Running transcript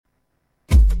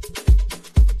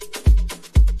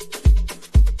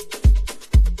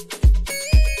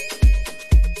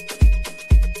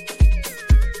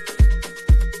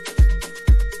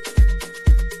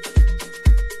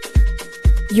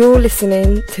You're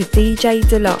listening to DJ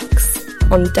Dlux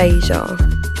on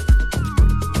Deja.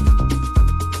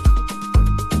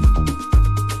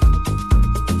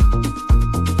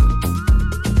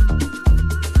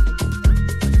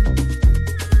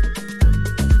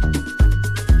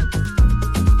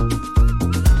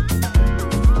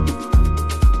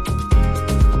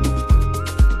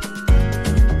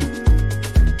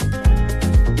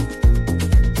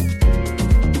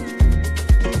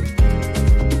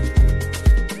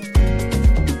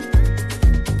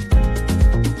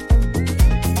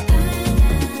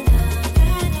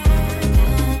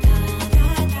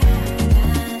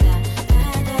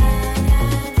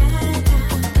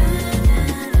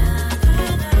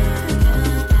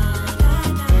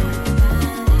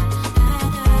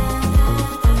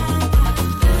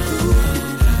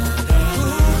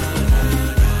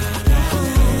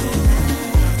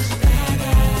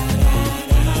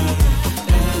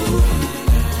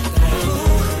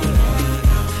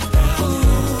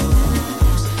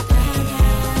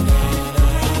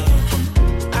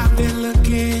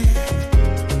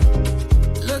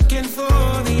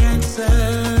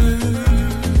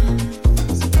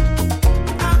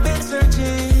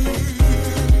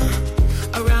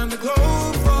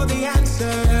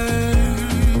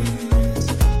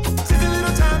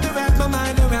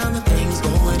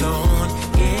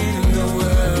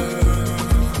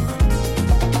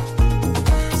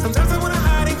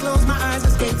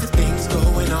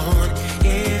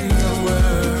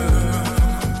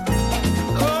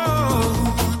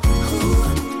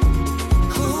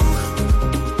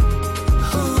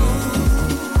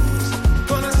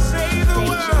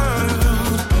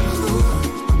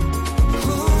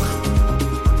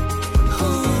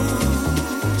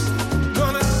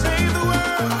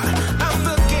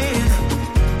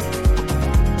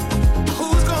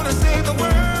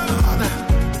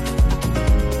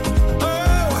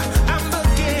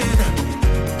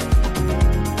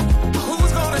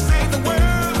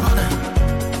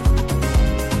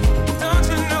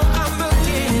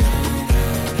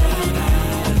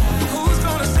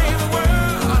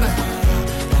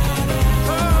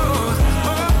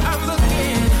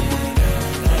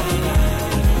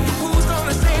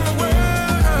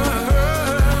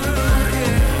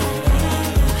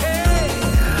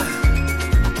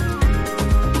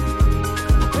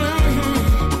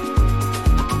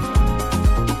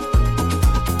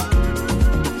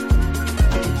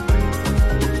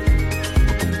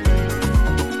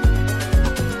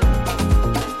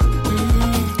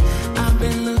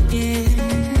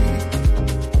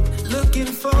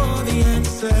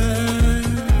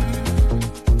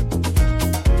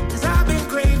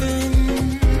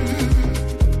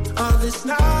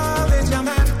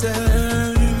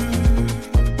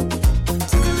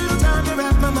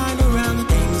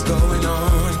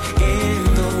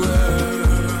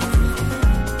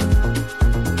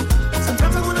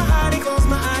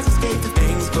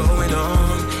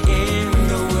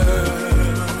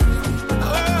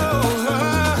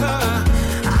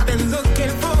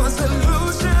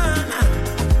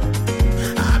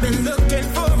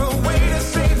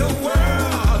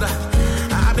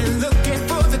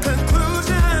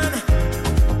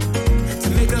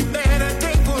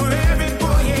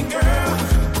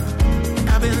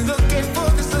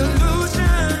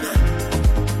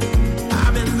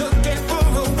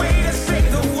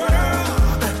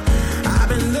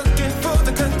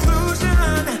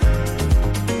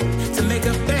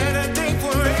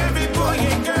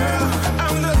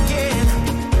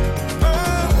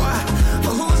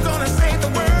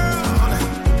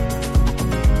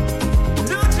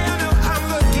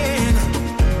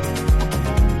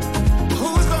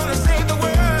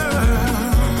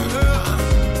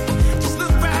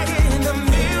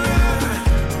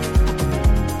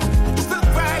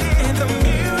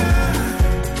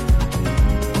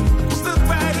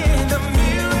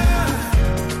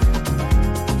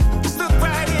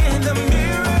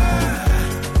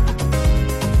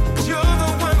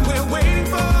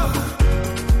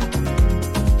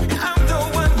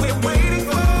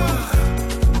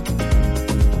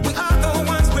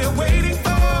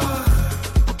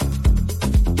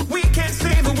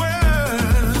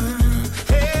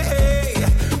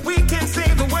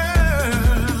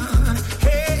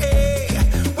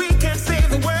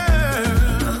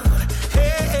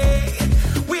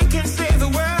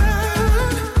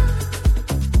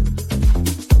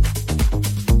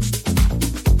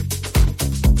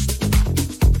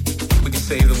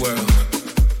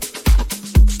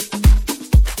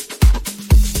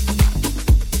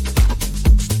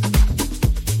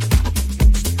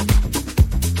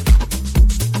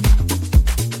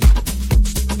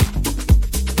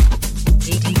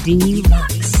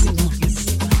 Dlux.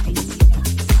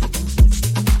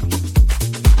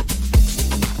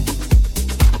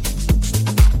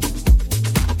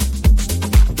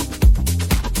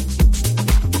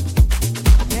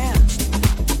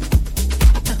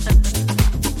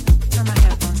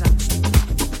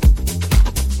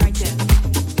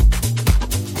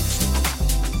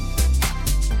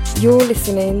 You're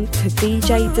listening to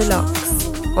DJ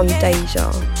Dlux on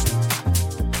Deja.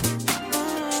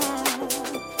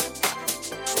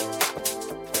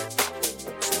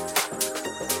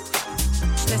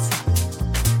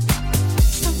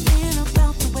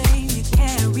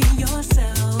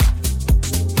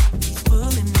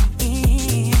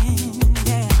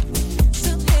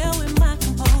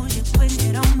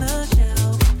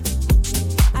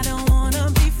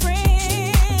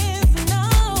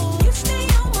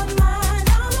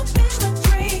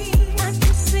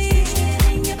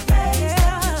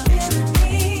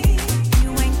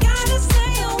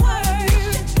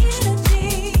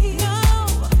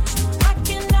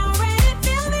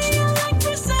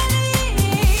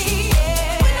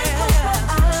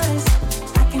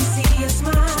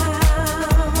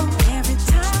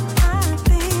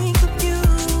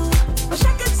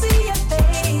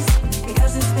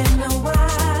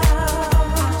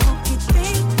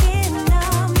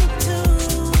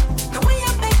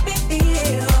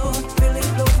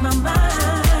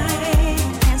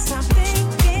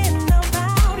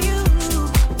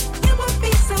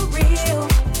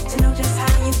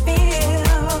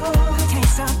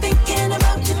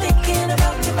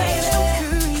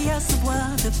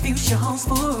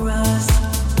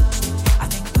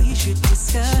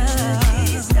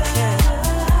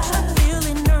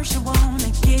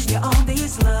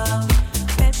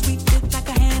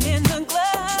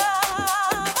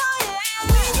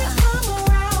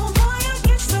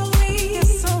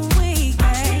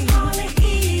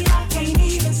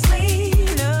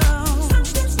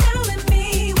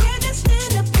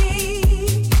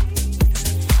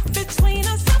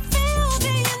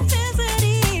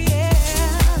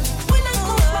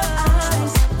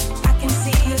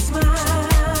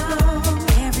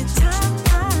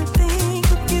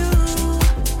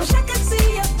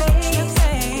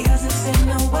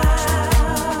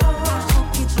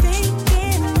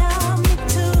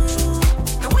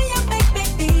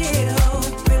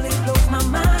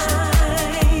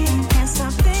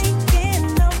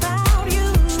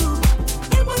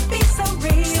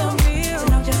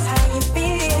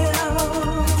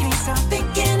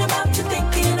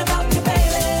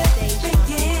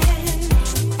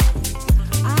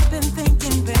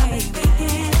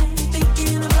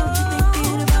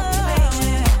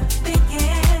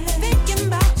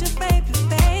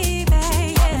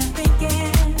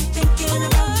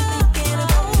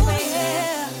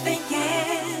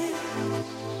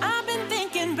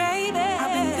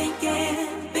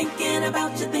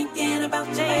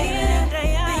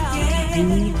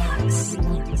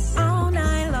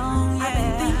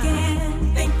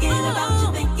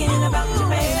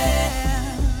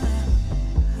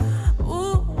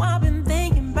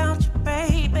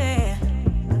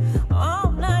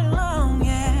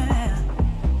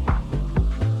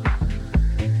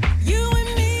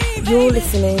 You're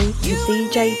listening to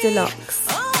DJ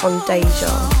Dlux on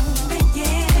Deja.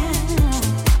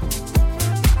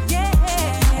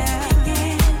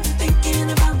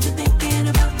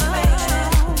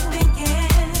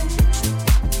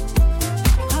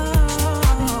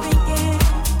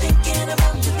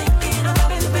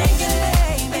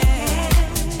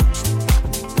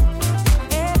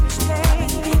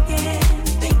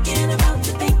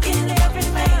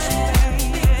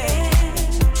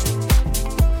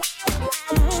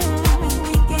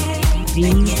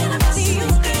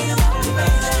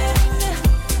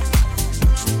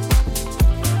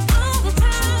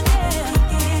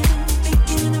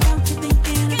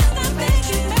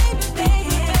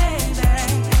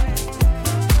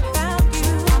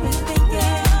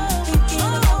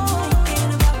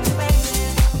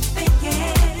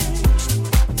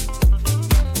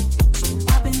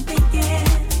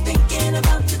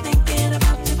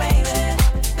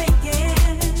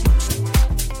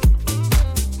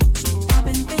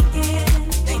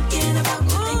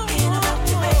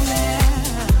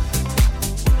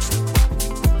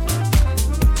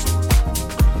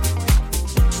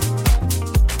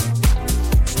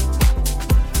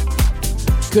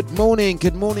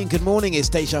 Good morning. It's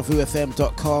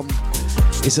dejavufm.com.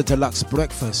 It's a Dlux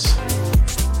breakfast.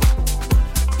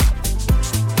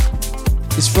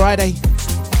 It's Friday.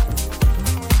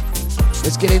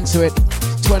 Let's get into it.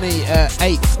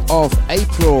 28th of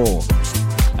April.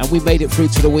 And we made it through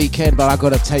to the weekend, but I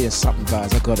gotta tell you something,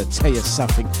 guys. I gotta tell you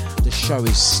something. The show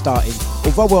is starting.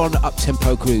 Although we're on the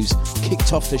up-tempo cruise,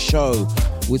 kicked off the show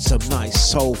with some nice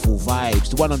soulful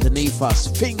vibes. The one underneath us,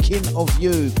 Thinking of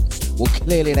You. Well,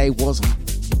 clearly they wasn't,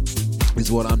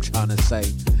 is what I'm trying to say.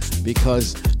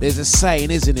 Because there's a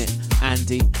saying, isn't it,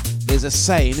 Andy? There's a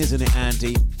saying, isn't it,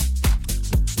 Andy?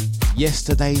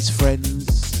 Yesterday's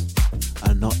friends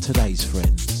are not today's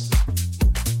friends.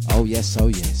 Oh yes, oh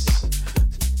yes.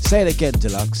 Say it again,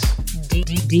 Dlux.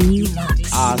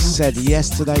 Dlux. I said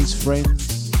yesterday's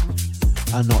friends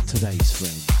are not today's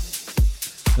friends.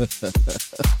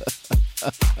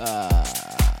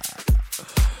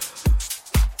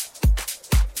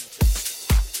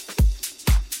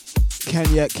 Can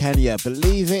you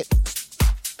believe it?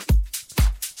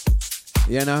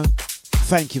 You know?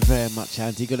 Thank you very much,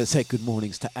 Andy. Gonna say good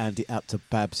mornings to Andy, out to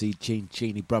Babsy, Gene,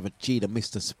 Jeannie, brother Cheetah,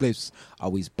 Mr. Spliffs.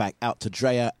 Always back out to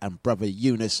Drea and brother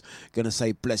Eunice. Gonna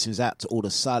say blessings out to all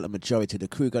the silent majority of the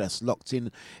crew that's locked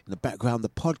in the background, the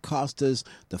podcasters,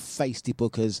 the Feisty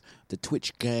Bookers, the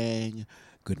Twitch gang.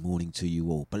 Good morning to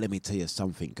you all. But let me tell you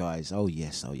something, guys. Oh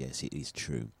yes, it is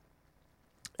true.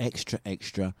 Extra.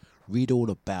 Read all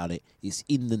about it. It's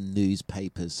in the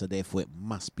newspapers, so therefore it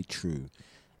must be true.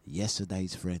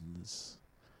 Yesterday's friends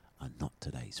are not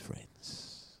today's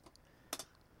friends.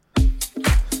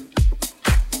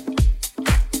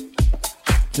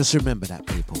 Just remember that,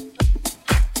 people.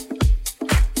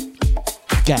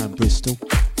 Down Bristol.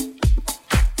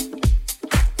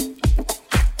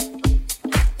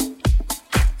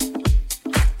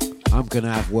 I'm going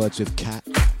to have words with Kat.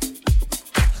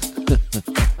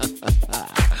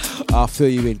 I'll fill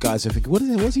you in, guys. I think,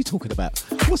 what's he talking about?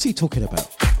 What's he talking about?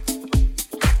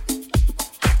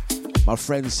 My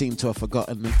friends seem to have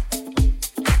forgotten me.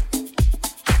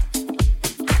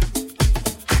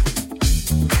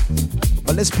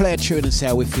 But let's play a tune and see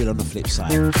how we feel on the flip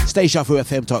side.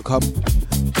 dejavufm.com.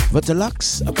 The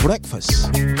Dlux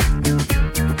breakfast.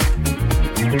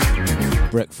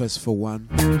 Breakfast for one.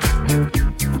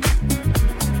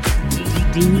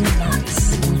 Dlux.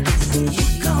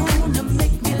 You're gonna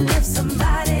make me love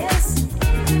somebody else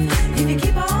if you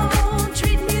keep on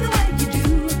treating me the way you do.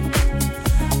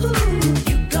 Ooh,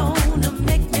 you're gonna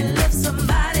make me love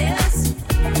somebody else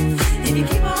if you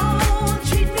keep on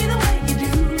treating me the way you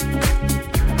do.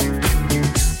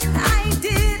 I ain't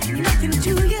did nothing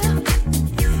to you.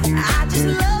 I just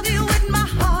love you with my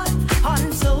heart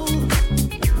and soul.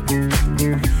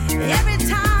 Every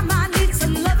time I need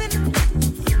some loving,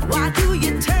 why do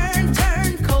you turn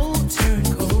cold?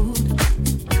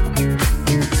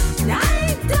 Now I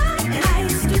ain't dumb and I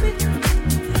ain't stupid.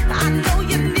 I know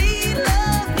you need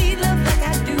love like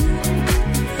I do.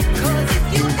 'Cause if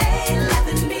you ain't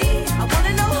loving me, I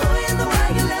wanna know who in the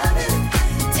world you're loving.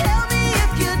 Tell me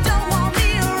if you don't want me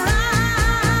around.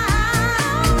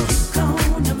 You're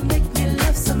gonna make me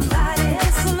love somebody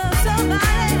else. Love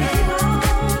somebody. Keep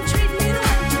on treating me the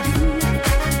way you do.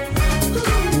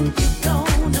 Ooh, you're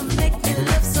gonna make me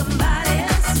love somebody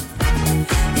else.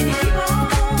 If you keep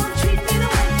on treating me the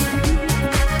way you do.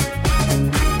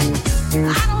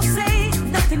 I don't say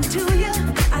nothing to you.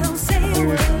 I don't say a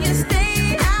word. You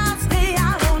stay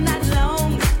out all night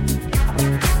long.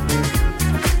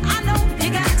 I know you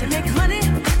got to make money.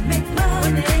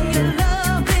 You're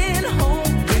loving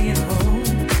home, bringing home.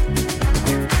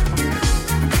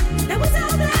 Now what's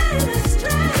all that in the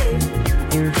straight?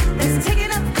 That's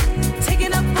taking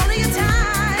up all of your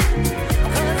time.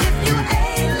 'Cause if you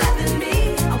ain't loving me,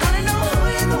 I wanna know who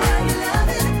in the world you're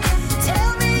loving. Tell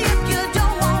me if you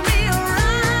don't want me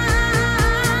around.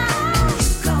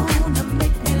 You're gonna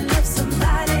make me love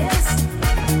somebody else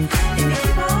if you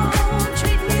keep on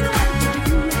treating me the way you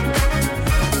do.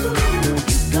 Ooh,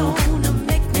 you're gonna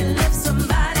make me love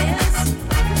somebody else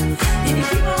if you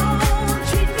keep on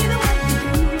treating me the way you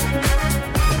do.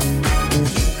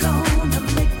 You're gonna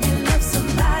make me love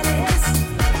somebody else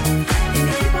if you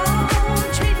keep on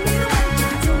treating me the way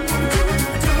you do.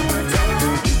 I don't wanna do.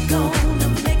 You're gonna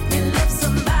make me love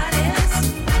somebody else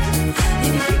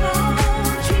if you keep on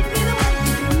treating me the way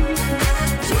you do.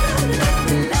 You're gonna make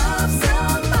me love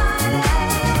somebody.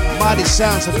 Mighty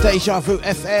sounds of Deja Vu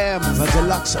FM, the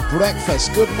Dlux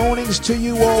breakfast. Good mornings to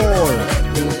you all.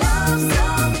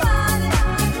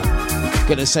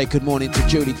 Gonna say good morning to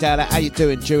Julie Dalla. How you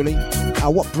doing, Julie?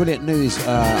 What brilliant news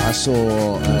I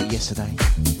saw yesterday.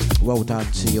 Well done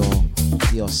to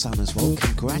your son as well.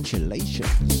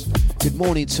 Congratulations. Good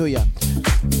morning to you.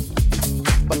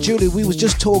 But Julie, we was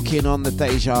just talking on the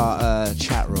Deja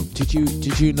chat room. Did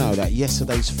you know that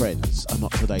yesterday's friends are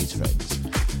not today's friends?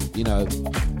 You know,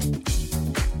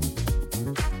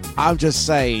 I'm just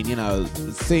saying, you know,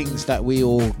 things that we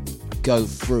all go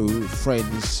through,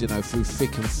 friends, through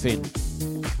thick and thin.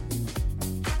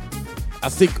 I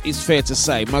think it's fair to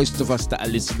say most of us that are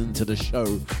listening to the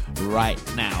show right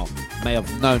now may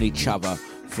have known each other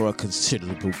for a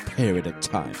considerable period of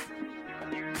time.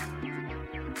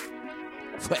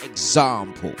 For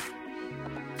example,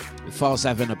 if I was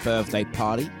having a birthday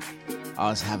party, I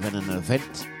was having an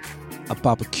event, a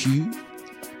barbecue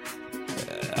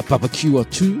or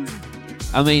two.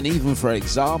 I mean, even for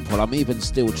example, I'm even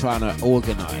still trying to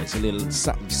organise a little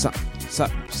something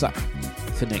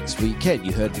for next weekend.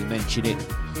 You heard me mention it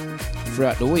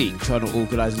throughout the week, trying to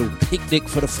organise a little picnic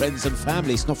for the friends and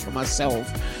family. It's not for myself.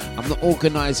 I'm not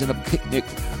organising a picnic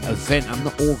event. I'm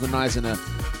not organising a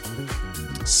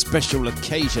special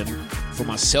occasion for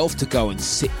myself to go and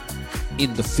sit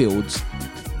in the fields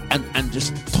and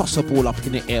just toss a ball up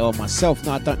in the air on myself.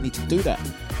 No, I don't need to do that.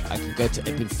 I can go to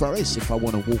Epping Forest if I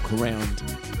want to walk around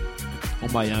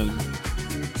on my own.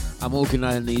 I'm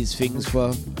organising these things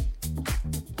for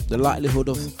the likelihood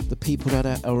of the people that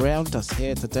are around us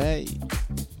here today.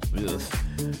 Ugh.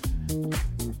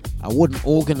 I wouldn't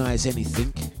organise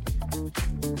anything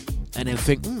and then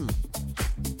think,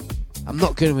 I'm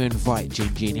not going to invite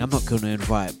Jeannie, I'm not going to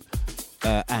invite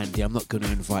Andy, I'm not going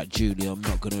to invite Julie, I'm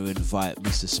not going to invite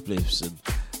Mr. Spliffs and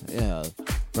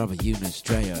Brother Eunice,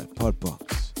 Drea,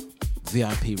 Podbox,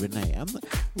 VIP Renee. I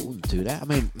wouldn't do that. I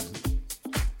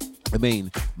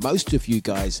mean, most of you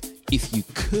guys, if you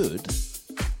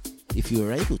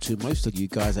were able to, most of you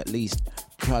guys at least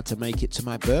tried to make it to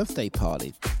my birthday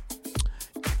party.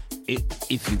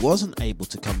 If you wasn't able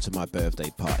to come to my birthday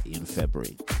party in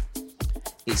February,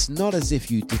 it's not as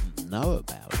if you didn't know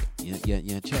about it.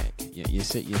 Yeah, check. Yeah, you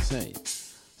say.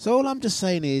 So all I'm just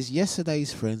saying is,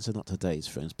 yesterday's friends are not today's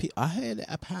friends. I heard that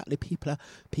apparently people are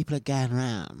going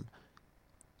around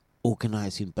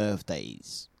organising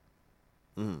birthdays.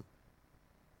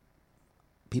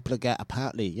 People are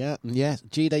apparently, yes,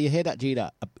 Gita, you hear that,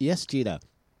 Gita? Yes, Gita.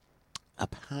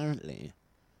 Apparently,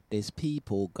 there's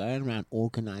people going around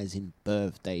organising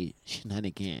birthday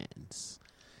shenanigans.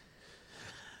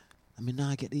 Now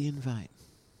I get the invite.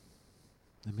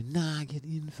 Now I get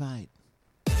the invite.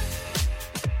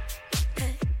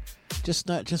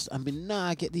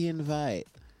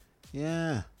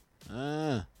 Yeah.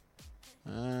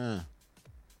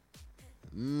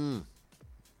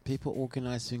 People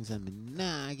organise things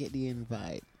now I get the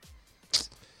invite.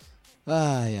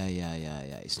 Yeah.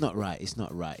 It's not right.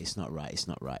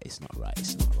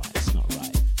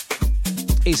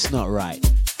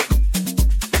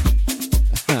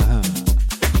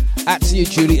 Out to you,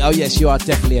 Julie. Oh yes, you are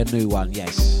definitely a new one,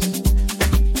 yes.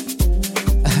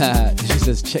 She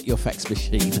says, check your fax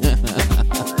machine.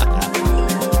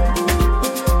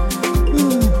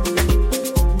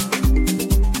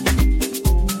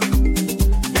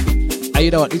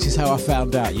 You know what, this is how I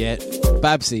found out, yeah?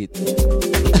 Babsy,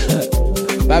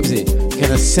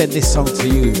 gonna send this song to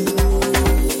you.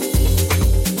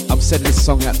 I'm sending this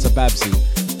song out to Babsy.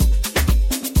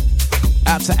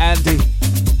 Out to Andy,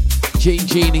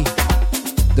 Jeannie,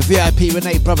 the VIP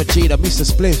Renee, Brother Cheetah, Mr.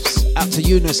 Spliffs. Out to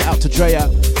Eunice, out to Drea.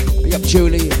 Big up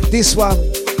Julie. This one,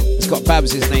 it's got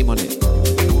Babsy's name on it.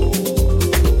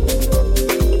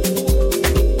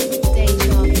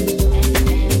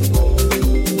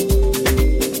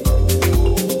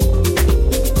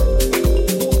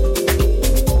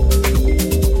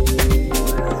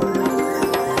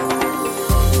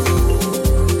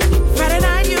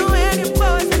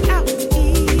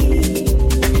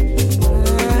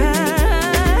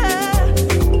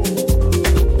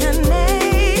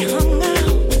 Hung out,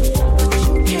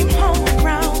 but you came home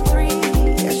around 3.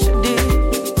 Yes, you did.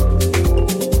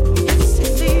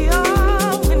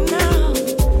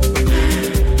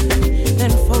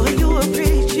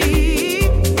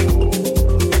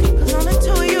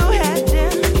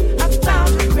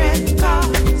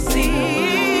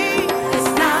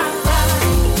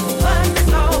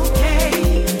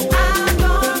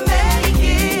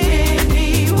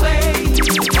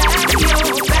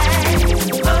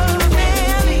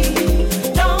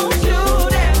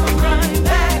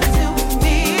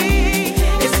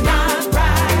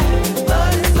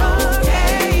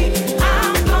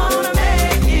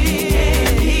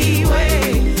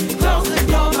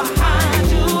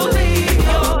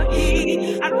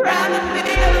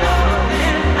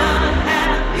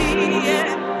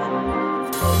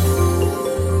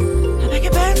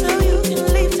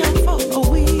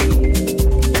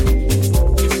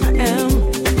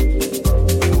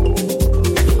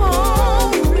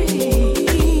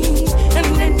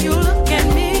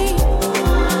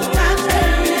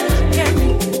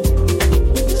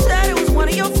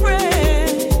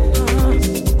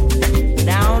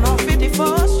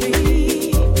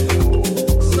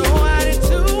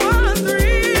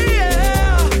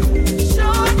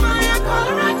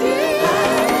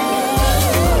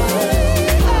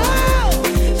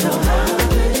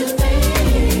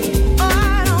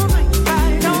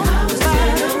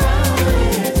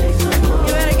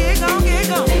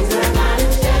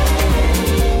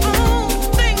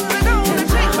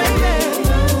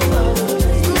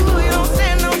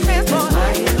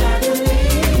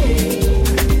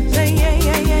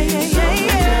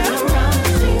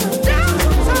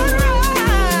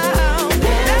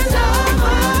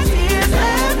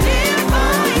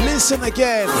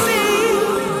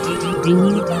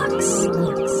 Dlux.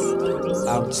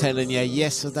 I'm telling you,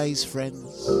 yesterday's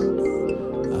friends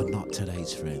are not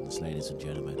today's friends, ladies and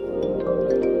gentlemen.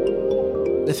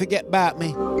 They forget about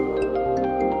me.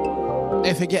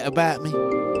 They forget about me.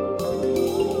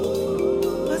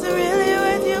 Was it really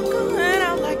worth you going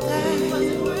out like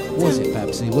that? Was it,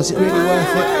 Babsy? Was it really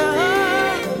worth it?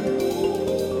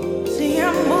 See,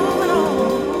 I'm moving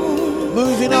on.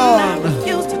 Moving I on.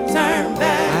 refuse to turn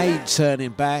back. I ain't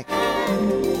turning back. See,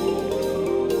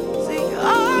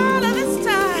 all of this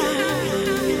time,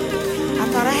 I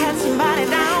thought I had somebody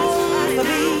down for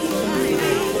me.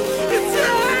 It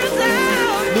turns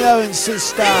out, My own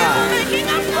sister. you're making a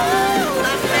fool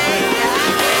of me.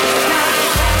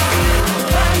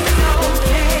 But it's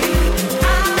okay,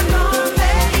 I'm gonna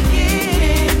make it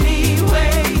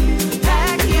anyway.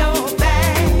 Pack your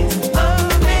bags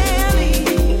up and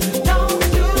leave. Don't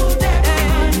you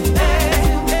dare.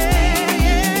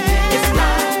 It's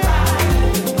not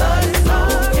right, but it's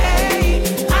okay.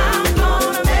 I'm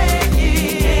gonna make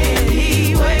it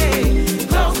anyway.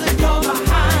 Close the door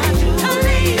behind you.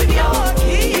 Leave your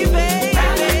key, baby.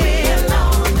 Rather be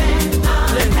alone than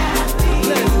unhappy.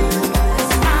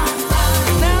 It's not right,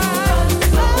 but it's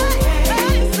okay.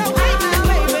 It's okay,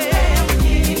 baby. Make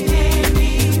it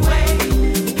anyway.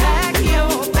 Pack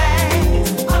your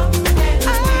bags up and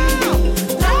leave.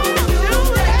 Don't you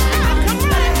dare come running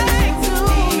back to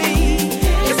me.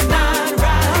 It's not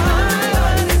right,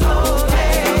 but it's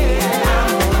okay. I'm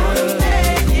gonna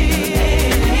make it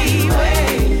anyway.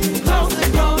 Close the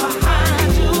door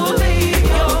behind you. Leave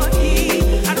your key.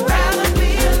 I'd rather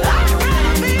be alone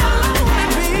than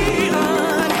be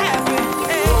unhappy.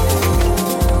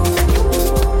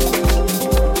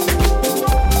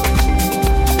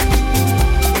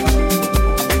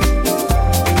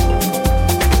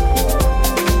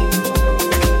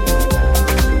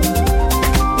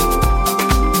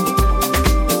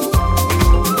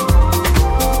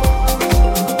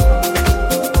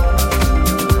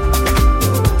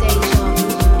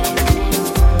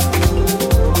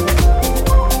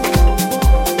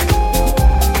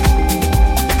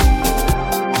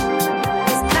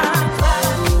 It's not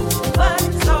right, but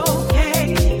it's okay.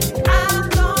 I'm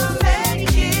gonna make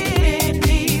it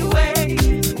anyway.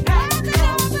 Pack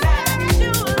your bags,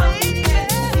 you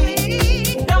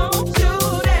leave. Don't you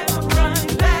dare run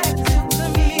back to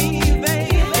me,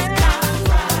 baby. It's not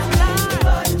right,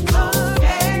 but it's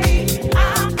okay.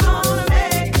 I'm gonna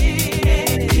make it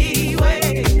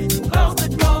anyway. Close the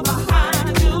door behind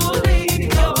you, leave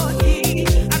your key.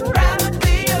 I'd rather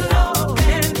be alone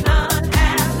than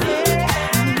unhappy.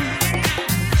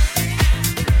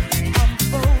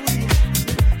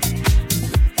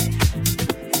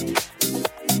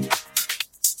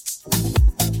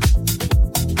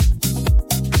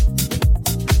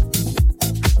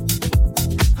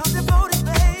 I'm devoted,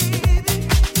 baby.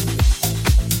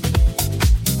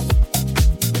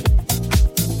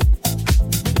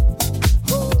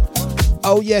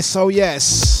 Oh yes, oh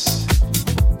yes.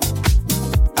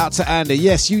 Out to Andy.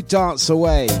 Yes, you dance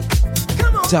away.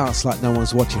 Dance like no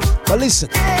one's watching. But listen.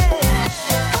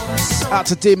 Out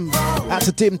to Dim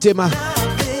Dimmer.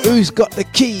 Who's got the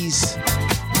keys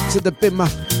to the bimmer?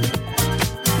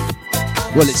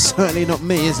 Well, it's certainly not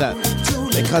me, is it?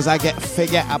 Because I get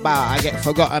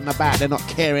forgotten about, they're not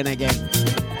caring again.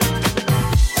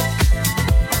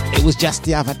 It was just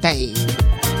the other day,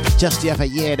 just the other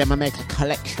year, them I make a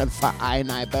collection for I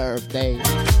birthday.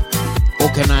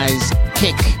 Organize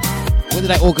kick. When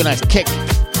did I organize kick?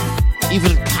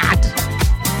 Even CAD.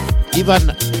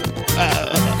 Even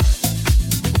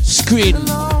screen.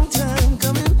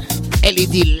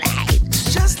 LED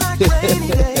lights. Just like rainy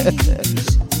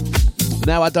days.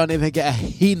 Now I don't even get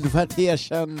an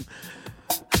invitation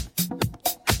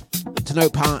to no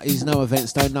parties, no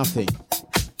events, no nothing.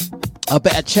 I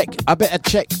better check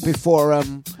before.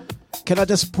 Can I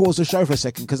just pause the show for a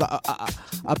second? Because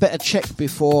I better check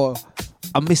before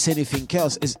I miss anything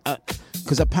else. Is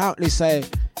because apparently say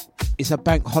it's a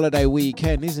bank holiday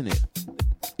weekend, isn't it?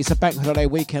 It's a bank holiday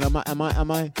weekend. Am I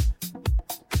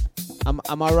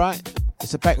right?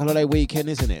 It's a bank holiday weekend,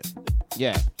 isn't it?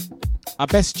 Yeah. I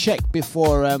best check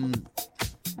before I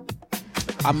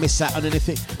miss out on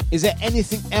anything. Is there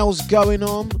anything else going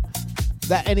on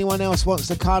that anyone else wants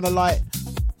to kind of like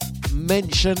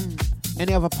mention?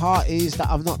 Any other parties that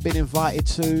I've not been invited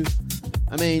to?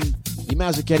 I mean, you might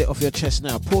as well get it off your chest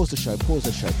now. Pause the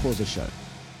show.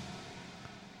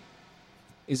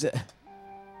 Is it?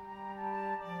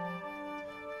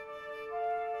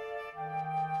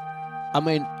 I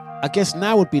mean, I guess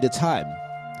now would be the time.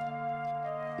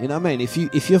 You know what I mean?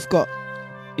 If you've got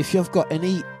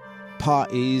any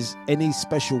parties, any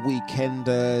special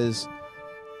weekenders,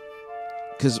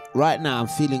 Because right now I'm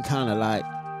feeling kind of like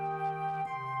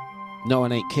no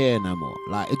one ain't care no more.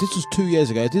 Like, if this was 2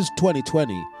 years ago, if this was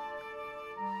 2020,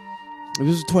 if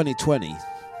this was 2020,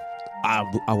 I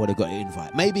would have got the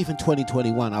invite. Maybe even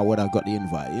 2021, I would have got the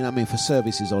invite. You know what I mean? For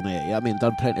services on air. You know what I mean?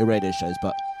 Done plenty of radio shows,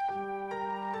 but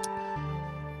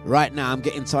right now I'm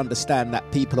getting to understand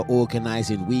that people are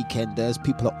organising weekenders,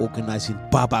 people are organising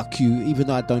barbecue. Even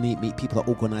though I don't eat meat, people are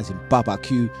organising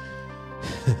barbecue,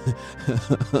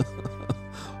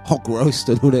 hog roast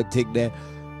and all that thing there.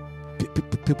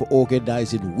 People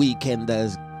organising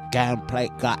weekenders, Gown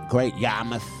Plate, Great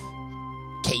Yarmouth,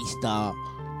 K-Star.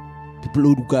 People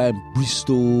who go in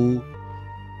Bristol.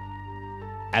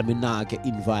 And me now get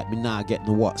invite, me now get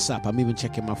no WhatsApp. I'm even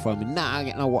checking my phone. Me now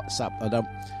get no WhatsApp.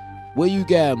 Where you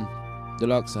going?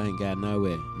 Dlux, I ain't going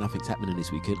nowhere. Nothing's happening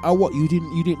this weekend. Oh, what? You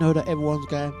didn't know that everyone's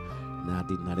going? No, I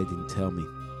didn't. No, they didn't tell me.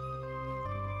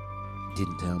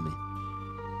 Didn't tell me.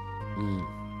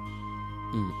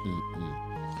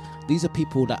 These are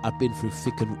people that I've been through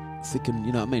thick and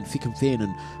you know what I mean, thick and thin,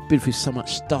 and been through so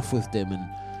much stuff with them. And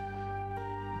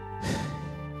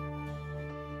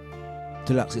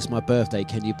Dlux, it's my birthday.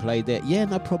 Can you play there? Yeah,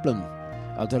 no problem.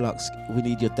 Oh, Dlux, we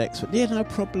need your decks. Yeah, no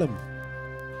problem.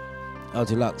 Oh,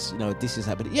 Dlux, you know, this is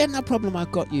happening. Yeah, no problem. I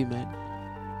got you, man.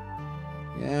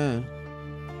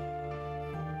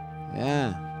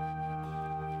 Yeah.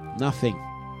 Nothing.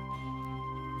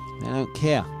 I don't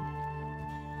care.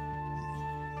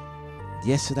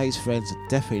 Yesterday's friends are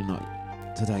definitely not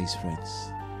today's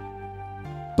friends.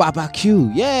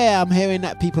 Barbecue. Yeah, I'm hearing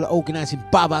that people are organising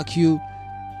barbecue.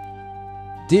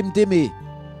 Dimmy,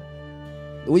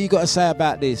 what you got to say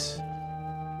about this?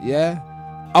 Yeah?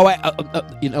 Oh, wait,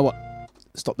 you know what?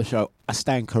 Stop the show. I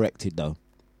stand corrected, though.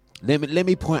 Let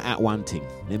me point out one thing.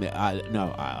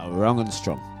 Wrong and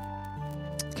strong.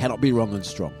 Cannot be wrong and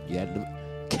strong. Yeah,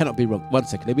 cannot be wrong. 1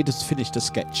 second. Let me just finish the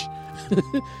sketch.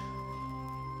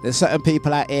 There's certain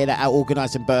people out here that are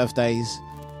organising birthdays.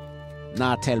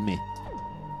 Nah, tell me.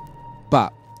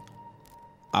 But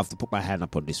I have to put my hand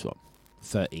up on this one.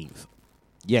 13th.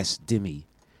 Yes, Dimmy.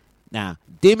 Now,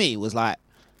 Dimmy was like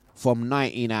from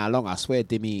 19 hour long. I swear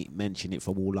Dimmy mentioned it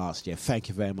from all last year. Thank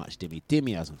you very much, Dimmy.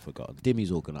 Dimmy hasn't forgotten.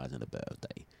 Dimmy's organising a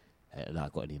birthday. And I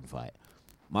got an invite.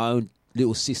 My own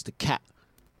little sister Kat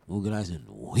organising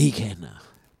weekend.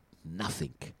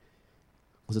 Nothing.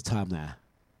 What's the time now?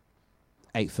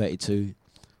 8:32.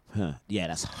 Yeah,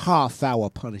 that's half hour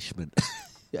punishment.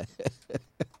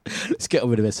 Let's get on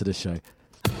with the rest of the show.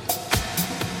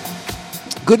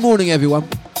 Good morning, everyone.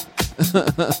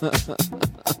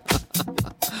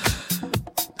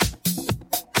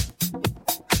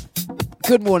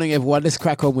 Good morning, everyone. Let's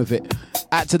crack on with it.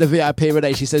 At to the VIP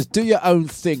Renee, she says, do your own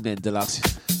thing then, Dlux.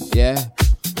 Yeah?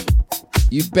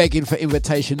 You begging for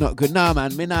invitation, not good. Nah,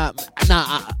 man.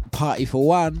 Party for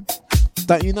one.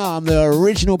 Don't you know I'm the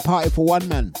original party for one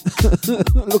man?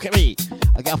 Look at me.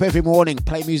 I get up every morning,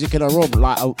 play music in a room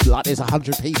like there's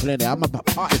 100 people in there. I'm a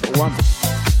party for one.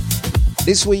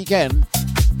 This weekend,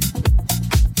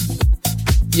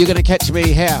 you're going to catch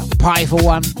me here. Party for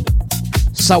one.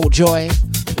 Soul Joy.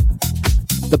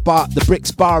 The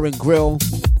Bricks Bar and Grill.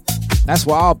 That's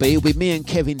where I'll be. It'll be me and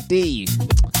Kevin D.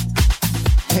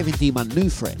 Kevin D, my new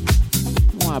friend.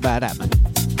 What about that, man?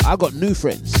 I got new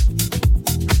friends.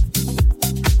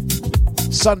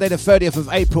 Sunday the 30th of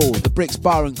April, the Bricks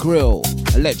Bar and Grill,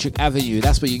 Electric Avenue.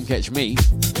 That's where you can catch me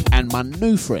and my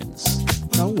new friends.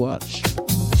 Don't watch.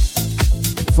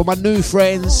 For my new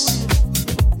friends,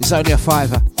 it's only a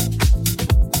 £5.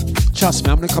 Trust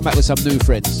me, I'm going to come back with some new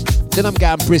friends. Then I'm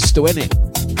going Bristol, innit?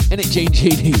 Innit,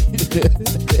 Genie?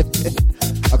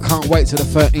 I can't wait till the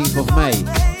 13th of May.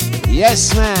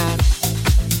 Yes, man.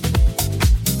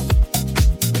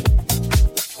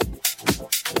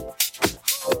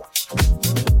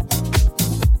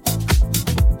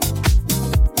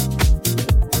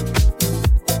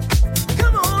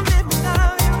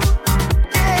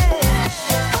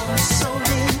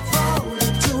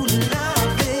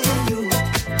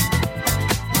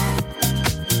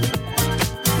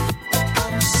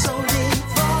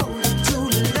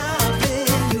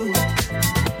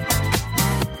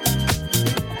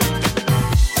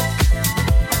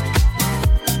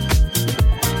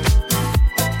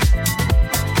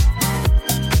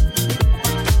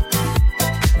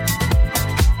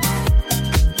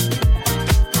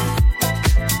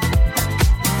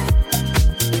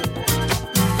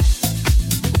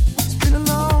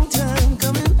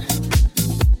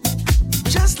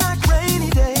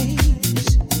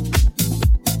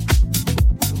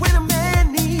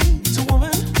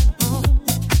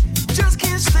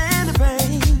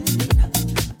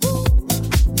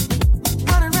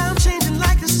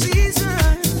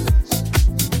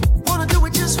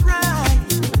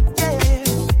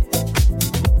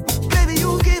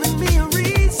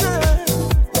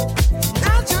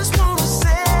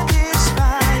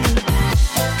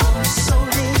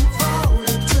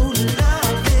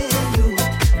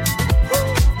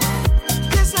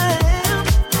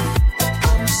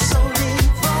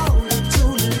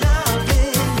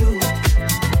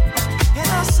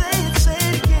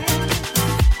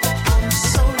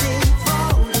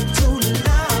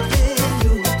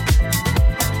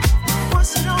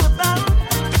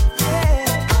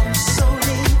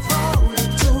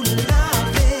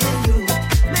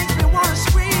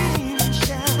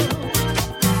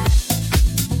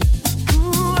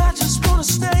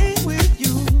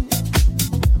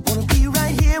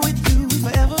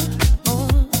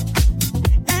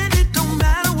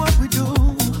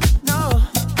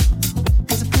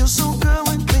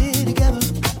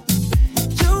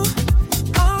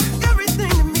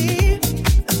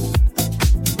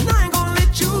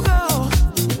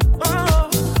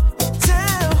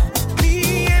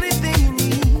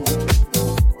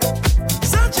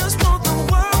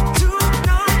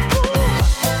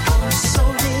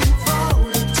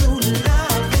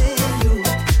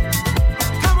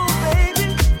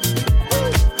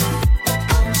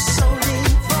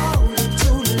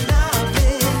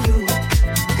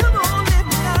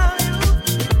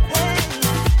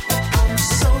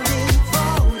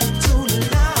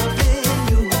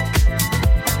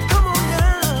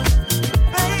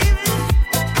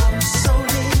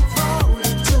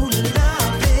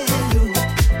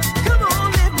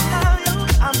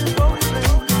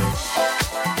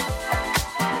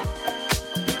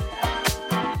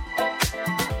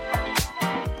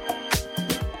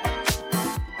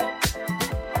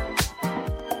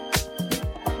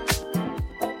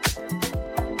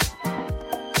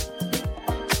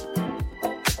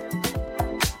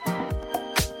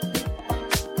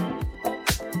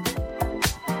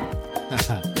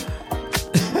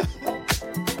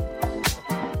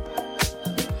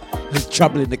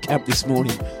 trouble in the camp this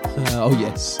morning. Oh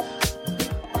yes.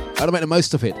 I'll make the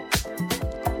most of it.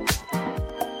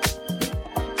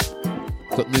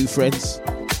 Got new friends.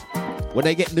 When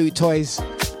they get new toys,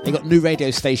 they got new radio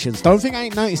stations. Don't think I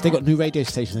ain't noticed they got new radio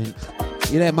stations.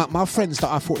 You know, my friends that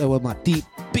I thought they were my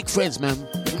big friends, man.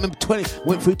 Remember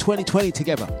went through 2020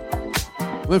 together.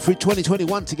 Went through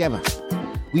 2021 together.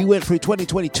 We went through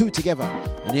 2022 together.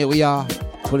 And here we are,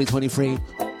 2023.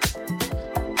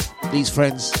 These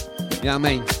friends, you know what I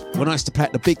mean? When I used to play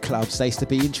at the big clubs, they used to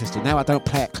be interesting. Now I don't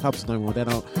play at clubs no more.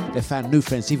 They found new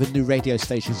friends, even new radio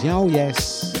stations. Oh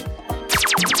yes.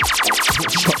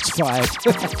 Shots fired.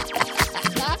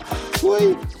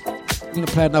 Boy. I'm going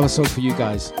to play another song for you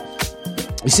guys.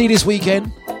 You see this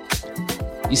weekend?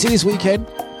 I'm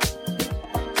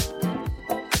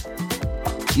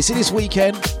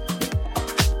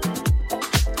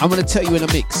going to tell you in a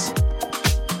mix.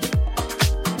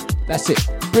 That's it.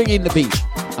 Bring in the beat.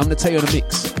 I'm going to tell you in a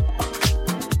mix.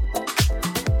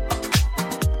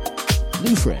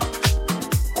 New friend.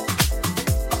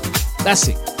 That's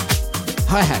it.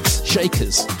 Hi-hats,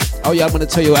 shakers. Oh yeah, I'm going to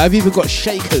tell you, I've even got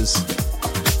shakers.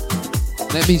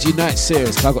 That means you know it's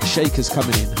serious, because I've got shakers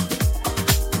coming in.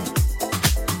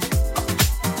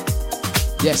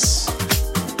 Yes.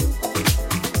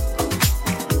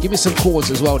 Give me some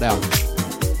chords as well now.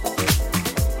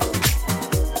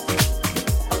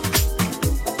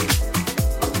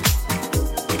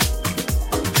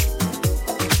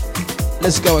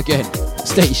 Let's go again.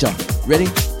 Stacia, ready?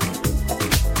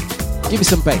 Give me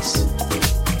some bass.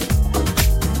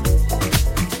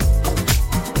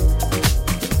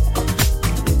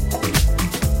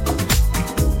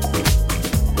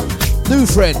 New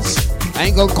friends. I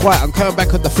ain't gone quiet. I'm coming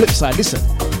back on the flip side. Listen.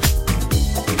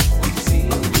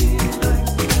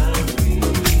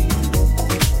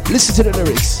 Listen to the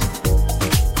lyrics.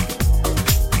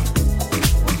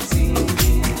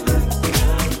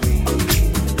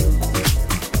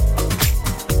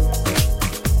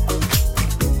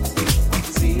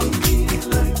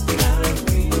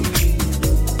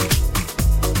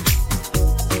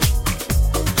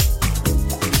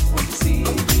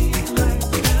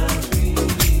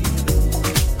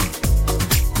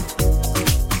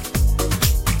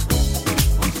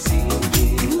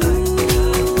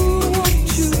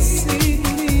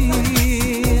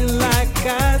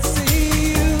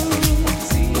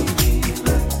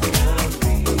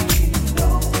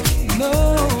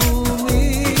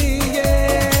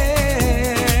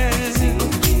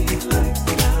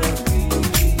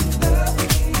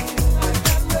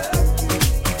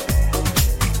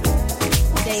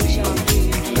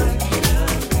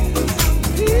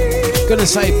 Gonna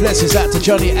say blessings out to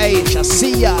Johnny H. I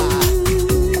see ya.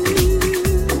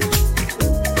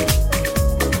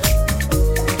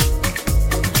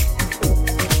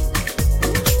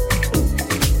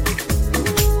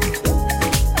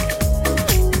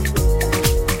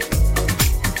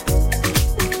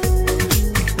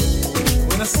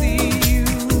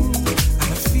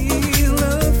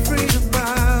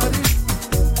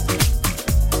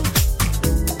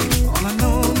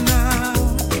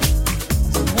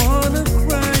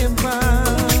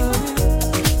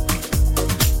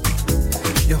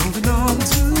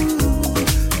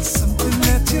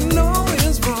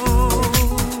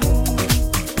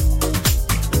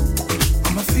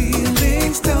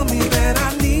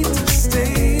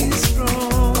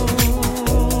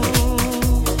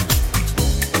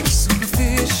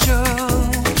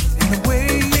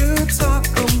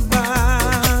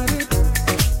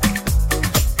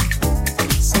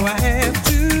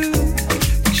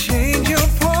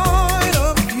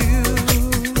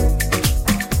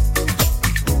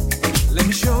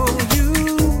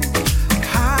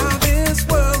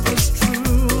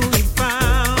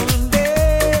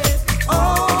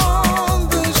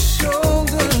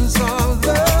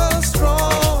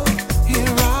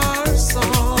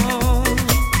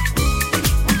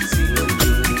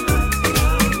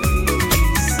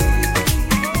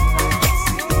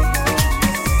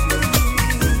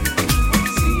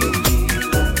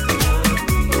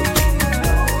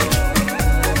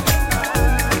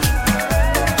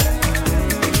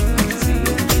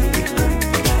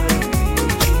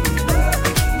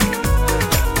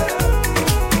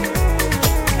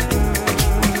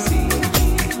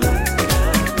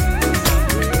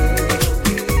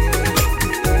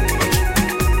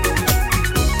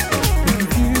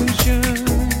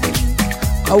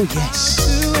 Oh yes.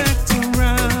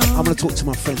 I'm going to talk to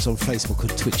my friends on Facebook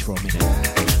and Twitch for a minute.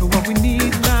 What we need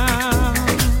now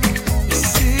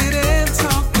is sit and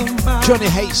talk about. Johnny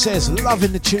H says,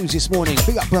 loving the tunes this morning.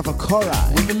 Big up brother Cora.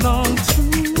 We belong to,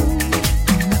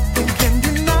 nothing can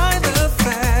deny the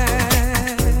fact.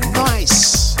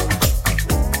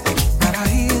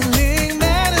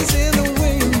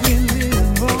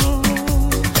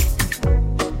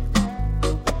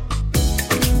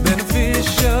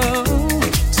 special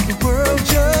to the world,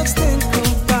 just think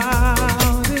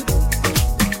about it.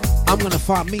 I'm gonna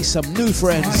find me some new I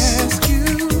friends. ask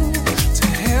you to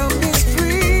help this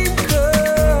dream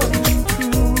come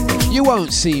true. You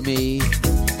won't see me.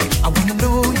 I wanna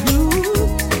know you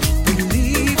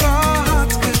believe our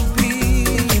hearts could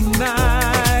be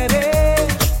united.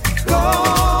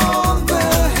 Gone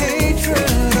the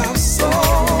hatred of so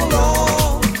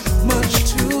long, much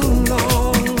too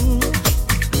long.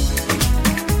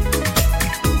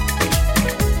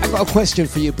 I got a question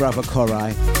for you, brother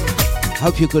Korai.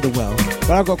 Hope you're good and well.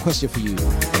 But I've got a question for you.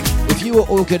 If you were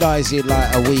organising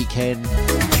like a weekend,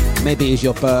 maybe it's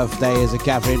your birthday as a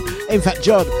gathering. In fact,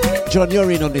 John,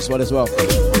 you're in on this one as well.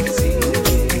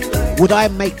 Would I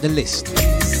make the list?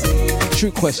 True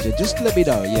question. Just let me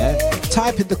know, yeah?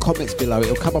 Type in the comments below.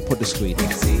 It'll come up on the screen.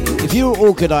 If you were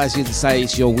organising, say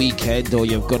it's your weekend, or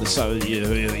you've got your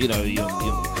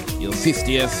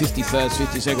 50th, 51st,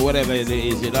 52nd, whatever it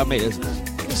is, you know what I mean? It's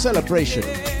a celebration.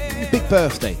 Big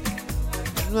birthday.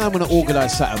 I'm going to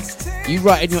organise something. You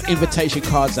write in your invitation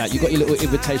cards out. You got your little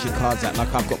invitation cards out,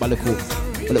 like I've got my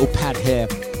little pad here.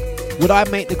 Would I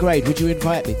make the grade? Would you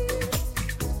invite me?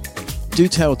 Do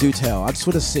tell. I just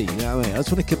want to see. You know what I mean? I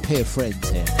just want to compare friends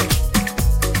here.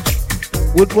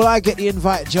 Would I get the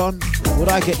invite, John? Would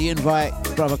I get the invite,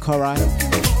 brother Korai?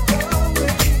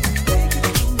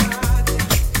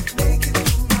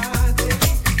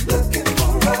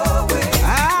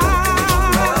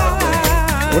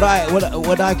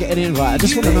 Would I get an invite? I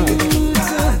just want to know.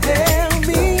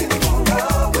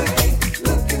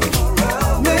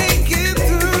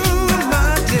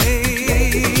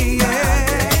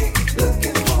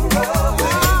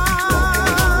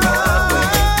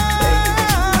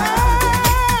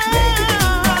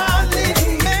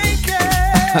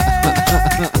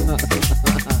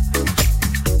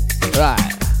 Right.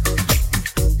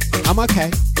 I'm okay.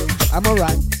 I'm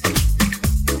alright.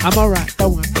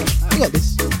 Don't worry. I got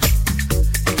this.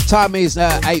 Time is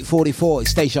 8:44.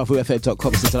 It's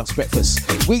dejavufm.com. It's the Dlux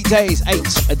Breakfast. Weekdays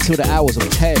 8 until the hours of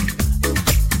 10.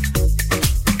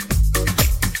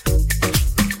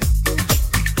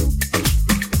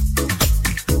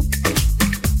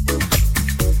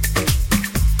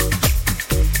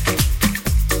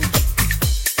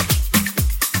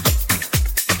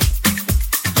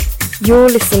 You're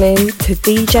listening to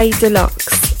DJ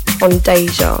Dlux on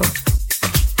Deja.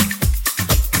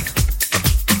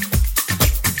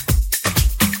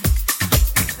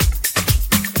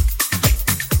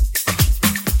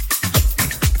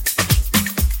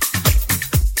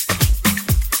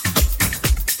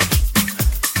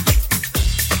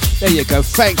 There you go.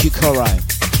 Thank you, Korai.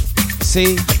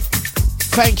 See?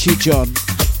 Thank you, John.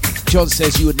 John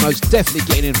says you would most definitely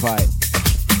get an invite.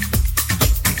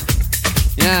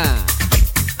 Yeah.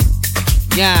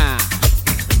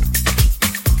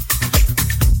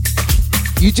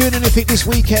 You doing anything this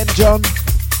weekend, John?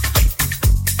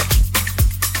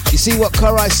 You see what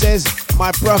Korai says?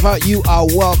 My brother, you are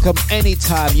welcome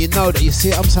anytime. You know that. You see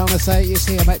what I'm trying to say? You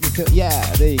see, it make me feel... Yeah,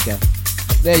 there you go.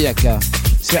 There you go.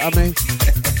 See what I mean?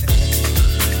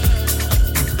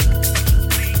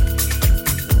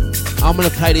 I'm going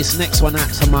to play this next one out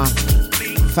to my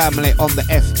family on the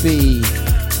FB.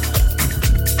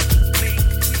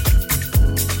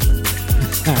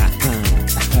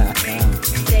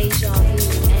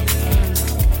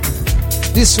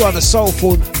 This one, a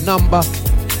soulful number.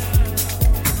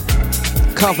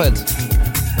 Covered.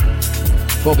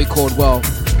 Bobby Caldwell.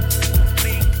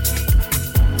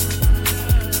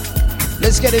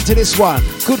 Let's get into this one.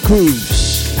 Good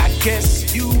cruise. I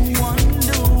guess you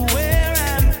wonder where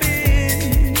I've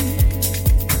been.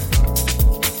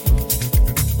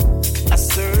 I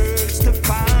searched to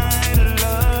find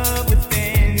love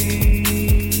within.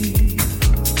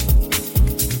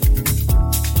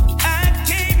 I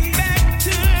came back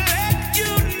to let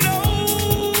you know.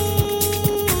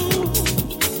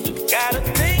 Got a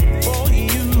thing for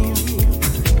you,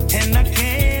 and I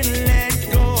can't let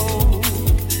go.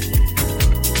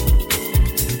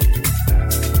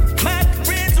 My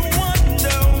friends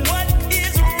wonder what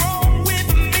is wrong with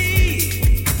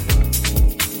me.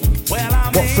 Well,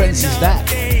 I'm What friends is that?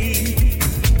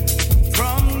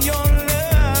 from your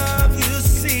love, you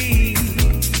see.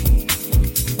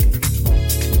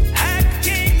 I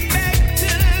came back to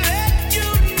let you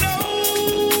know.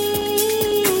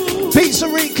 Pizza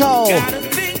Rico. Got a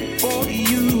thing for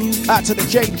you, Out to the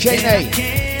Jane and I Jane.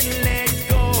 can't let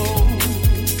go.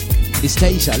 It's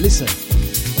Deja, listen.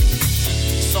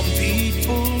 Some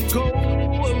people go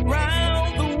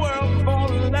around the world for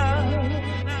love,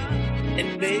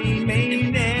 and they may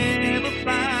never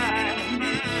find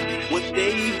what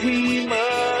they dream of.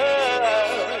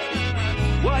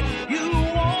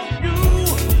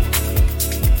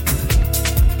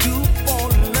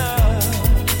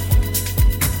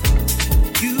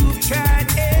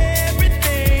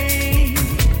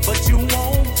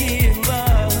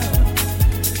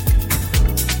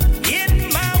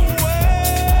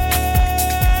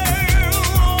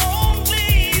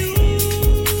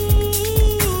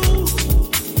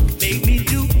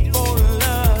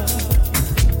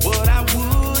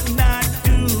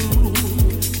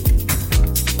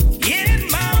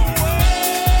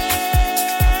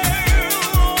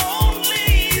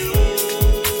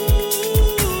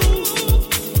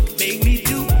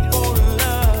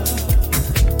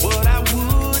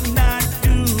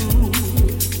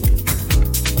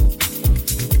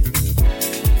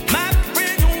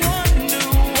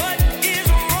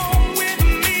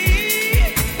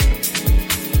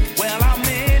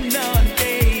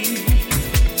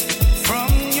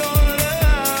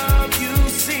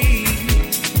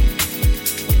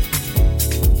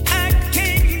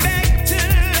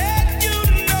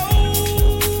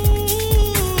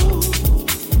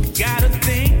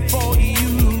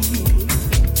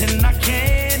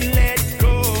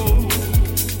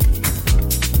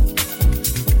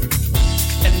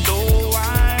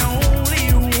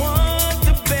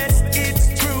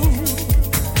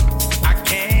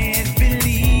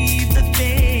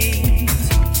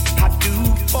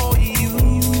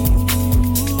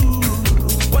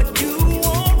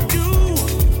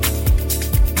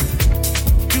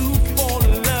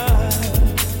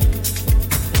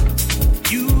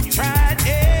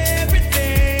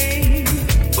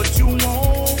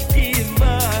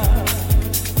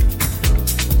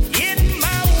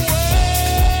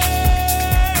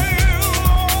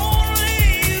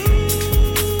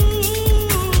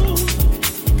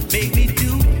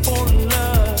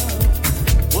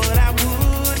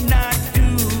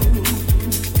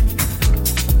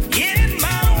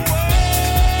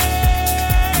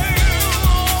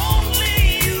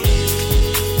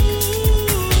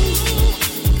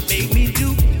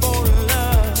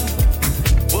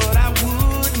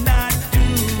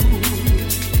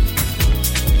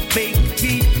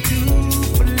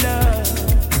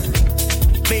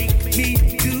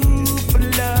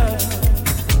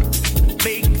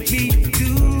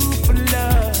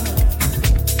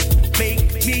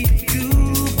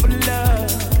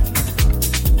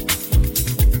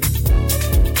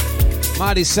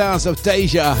 Mighty sounds of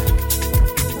Deja.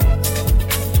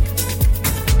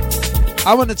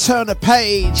 I want to turn a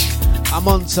page. I'm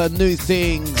on to new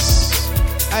things.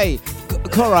 Hey,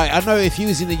 Korai, I know if you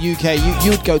was in the UK,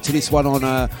 you'd go to this one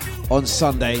on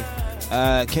Sunday.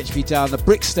 Catch me down the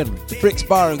Brixton, the Brix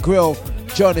Bar and Grill.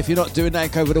 John, if you're not doing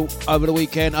that over the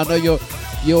weekend, I know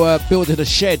you're building a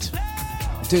shed,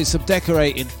 doing some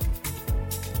decorating.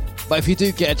 But if you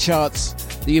do get a chance,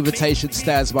 the invitation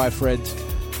stands, my friend.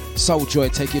 Soul Joy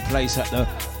taking place at the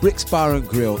Brix Bar and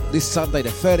Grill this Sunday, the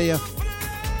 30th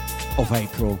of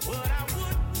April.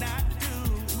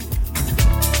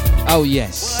 Oh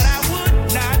yes.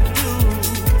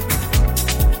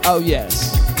 Oh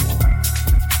yes.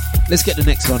 Let's get the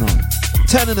next one on.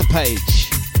 Turning the page.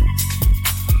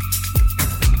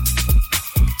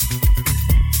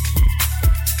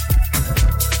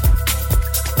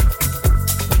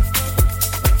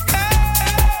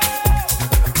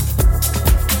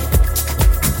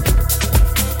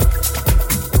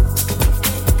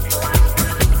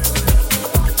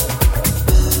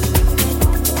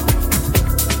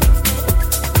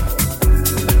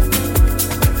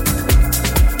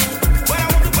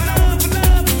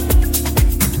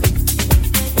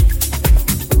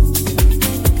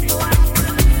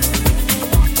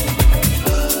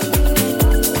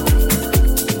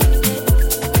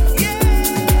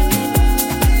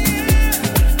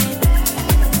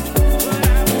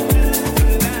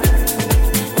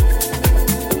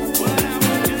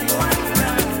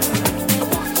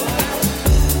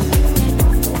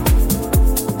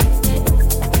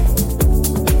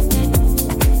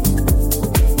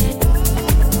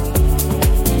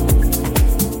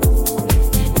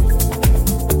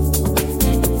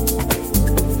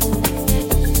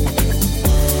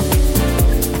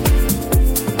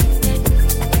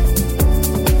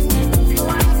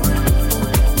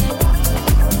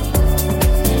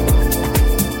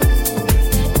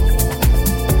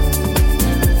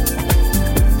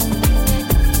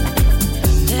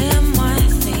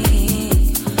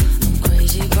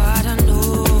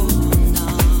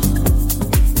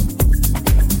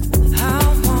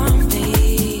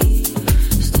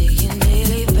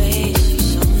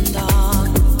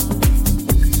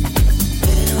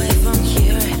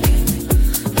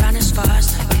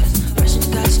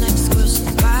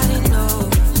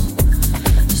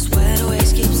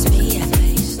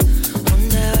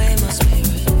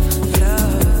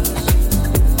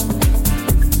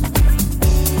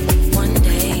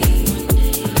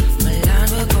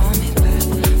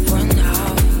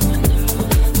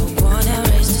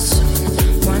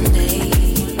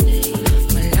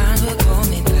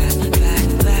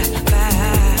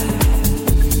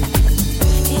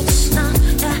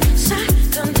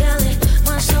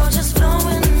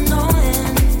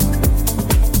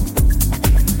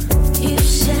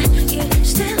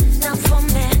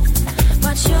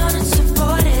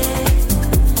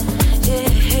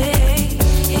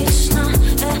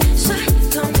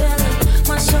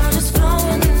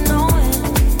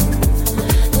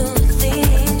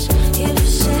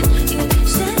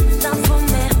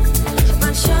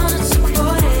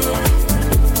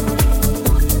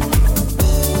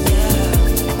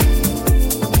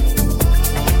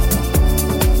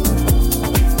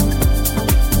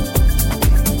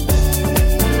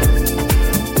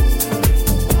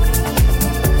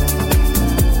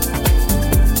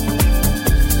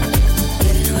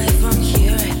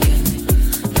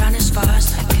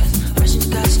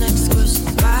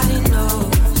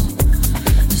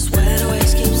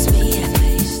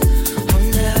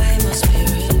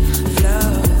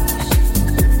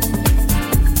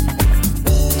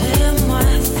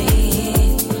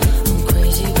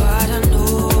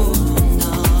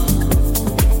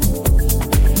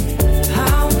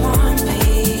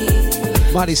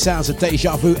 Mighty sounds of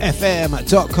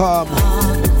dejavufm.com.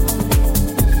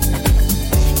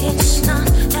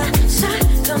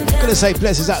 Gonna say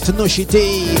blessings out to Nushi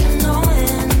D,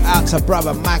 out to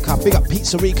brother Macca, big up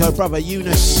Pizza Rico, brother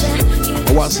Eunice.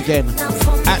 And once again,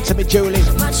 out to me Julie,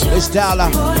 Liz Dowler,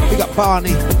 big up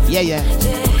Barney, yeah,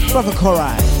 brother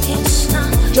Korai,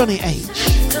 Johnny H,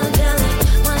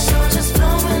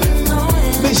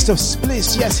 Mr.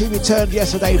 Spliss, yes he returned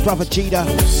yesterday, brother Cheetah.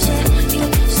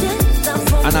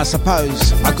 And I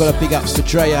suppose I got a big ups to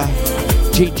Drea,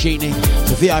 Jean Genie,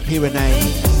 the VIP Renee,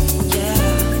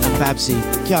 and Babsy.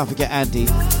 Can't forget Andy.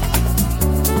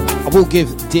 I will give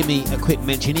Dimmy a quick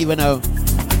mention, even though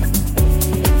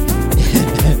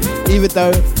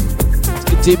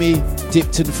Dimmy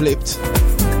dipped and flipped.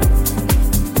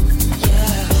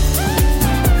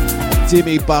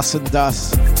 Dimmy bus and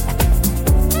dust.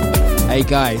 Hey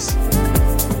guys,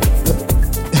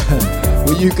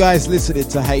 Were you guys listening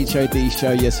to HOD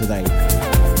show yesterday?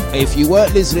 If you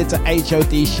weren't listening to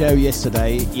HOD show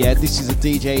yesterday, yeah, this is a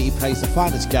DJ. He plays the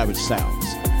finest garage sounds.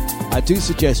 I do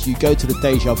suggest you go to the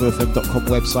dejavufm.com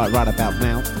website right about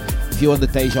now. If you're on the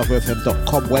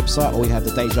dejavufm.com website, or you have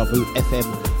the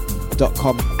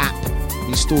dejavufm.com app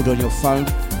installed on your phone,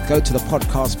 go to the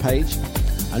podcast page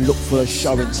and look for a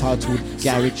show entitled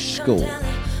Garage School.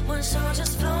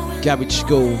 Garage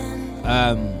School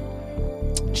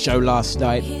show last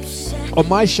night. On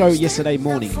my show yesterday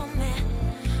morning,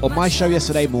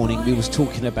 we was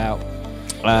talking about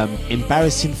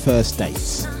embarrassing first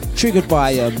dates, triggered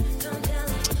by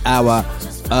our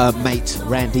mate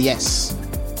Randy S.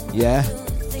 Yeah,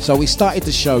 so we started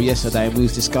the show yesterday and we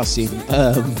was discussing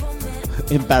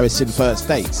embarrassing first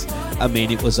dates. I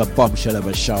mean, it was a bombshell of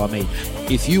a show. I mean,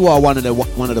 if you are one of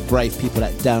the brave people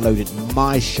that downloaded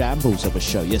my shambles of a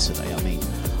show yesterday, I mean,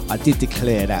 I did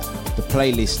declare that the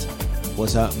playlist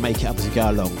was make it up as you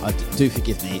go along. Do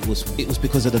forgive me. It was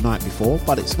because of the night before,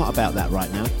 but it's not about that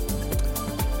right now.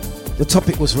 The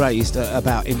topic was raised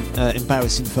about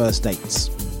embarrassing first dates,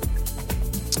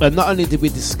 and not only did we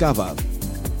discover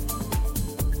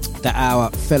that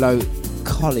our fellow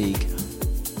colleague,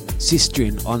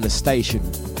 sistering on the station,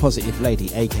 Positive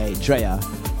Lady, aka Drea,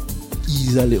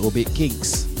 is a little bit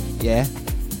kinks. Yeah,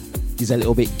 he's a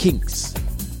little bit kinks.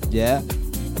 Yeah,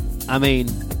 I mean,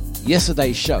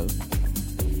 yesterday's show.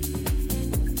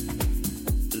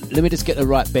 Let me just get the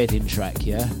right bedding track,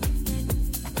 yeah?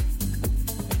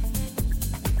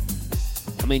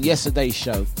 I mean, yesterday's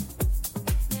show.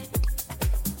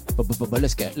 But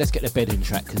let's get the bedding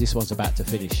track, because this one's about to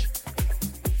finish.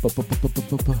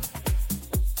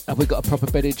 Have we got a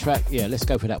proper bedding track? Yeah, let's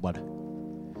go for that one.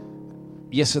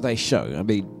 Yesterday's show, I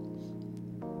mean,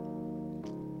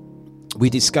 we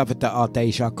discovered that our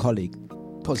Deja colleague,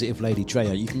 Positive Lady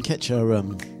Drea, you can catch her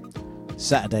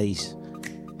Saturdays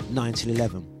 9 till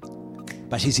 11.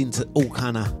 But she's into all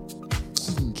kind of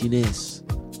kinkiness.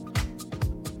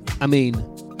 I mean,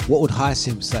 what would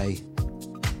Hyacinth say?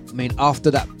 I mean,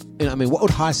 after that, you know, I mean, what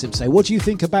would Hyacinth say? What do you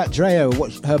think about Drea?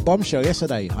 What her bombshell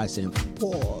yesterday, Hyacinth?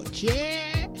 Poor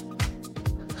yeah.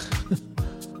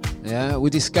 Yeah, we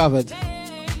discovered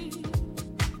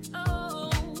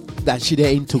that she's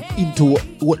into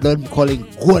what I'm calling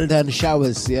golden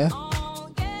showers. Yeah,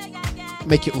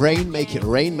 make it rain, make it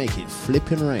rain, make it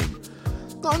flipping rain.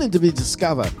 Not only did we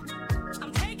discover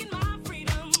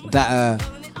that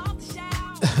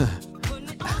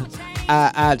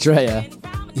Drea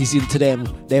is into them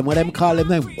what them call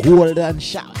them golden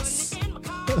showers.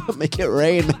 Make it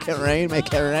rain, make it rain,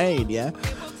 make it rain, yeah.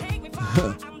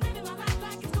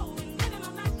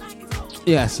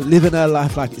 Yes, living her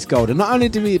life like it's golden. Not only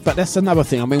do we, but that's another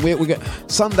thing. I mean, we get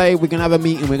Sunday. We're gonna have a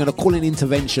meeting. We're gonna call an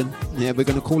intervention. Yeah, we're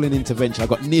gonna call an intervention. I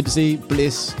got Nibsy,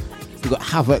 Bliss. We got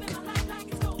Havoc.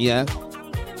 Yeah,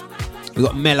 we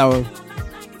got Mellow.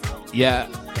 Yeah,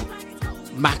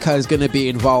 Macca is gonna be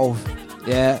involved.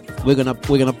 Yeah, we're gonna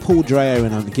pull Drea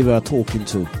in and give her a talking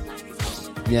to.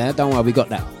 Yeah, don't worry, we got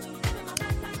that.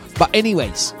 But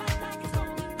anyways,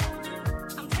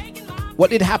 what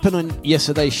did happen on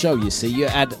yesterday's show? You see, you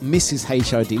had Mrs.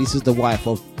 HOD. This is the wife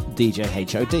of DJ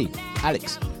HOD,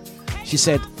 Alex. She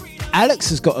said, Alex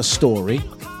has got a story.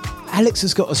 Alex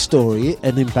has got a story,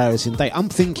 an embarrassing day. I'm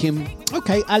thinking,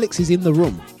 okay, Alex is in the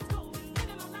room.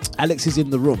 Alex is in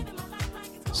the room.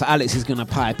 So Alex is going to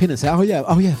pipe in and say, oh yeah,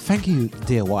 thank you,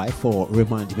 dear wife, for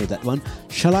reminding me of that one.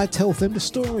 Shall I tell them the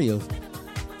story of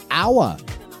our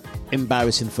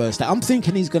embarrassing first date? I'm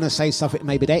thinking he's going to say something,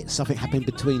 maybe something happened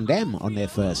between them on their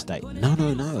first date.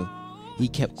 No. He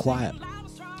kept quiet.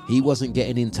 He wasn't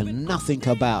getting into nothing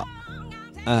about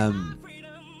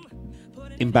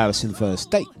embarrassing first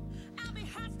date.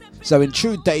 So in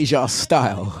true Deja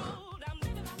style,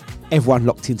 everyone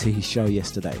locked into his show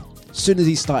yesterday. As soon as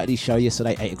he started his show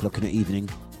yesterday, 8 o'clock in the evening,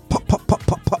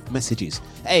 pop messages.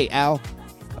 Hey Al,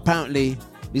 apparently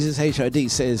Mrs. HOD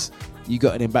says you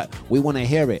got an embarrassing. We want to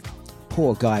hear it.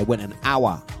 Poor guy went an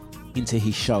hour into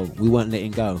his show. We weren't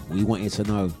letting go. We wanted to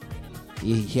know.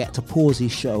 He had to pause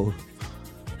his show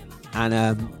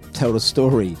and tell the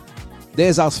story.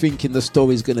 There's us thinking the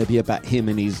story's going to be about him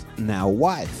and his now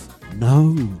wife.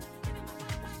 No.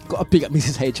 Got to pick up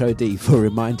Mrs. HOD for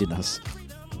reminding us.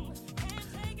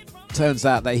 Turns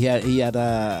out that he had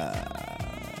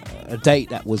a date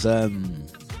that was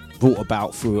brought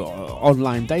about through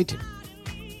online dating.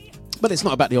 But it's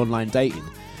not about the online dating.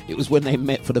 It was when they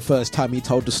met for the first time. He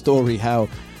told the story how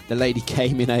the lady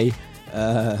came in a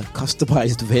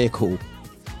customized vehicle.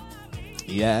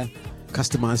 Yeah,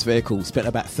 customized vehicle. Spent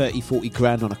about 30-40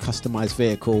 grand on a customized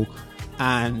vehicle,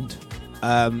 and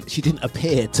She didn't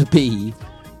appear to be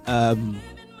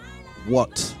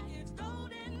what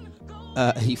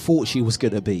he thought she was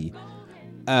going to be.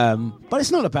 But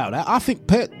it's not about that. I think,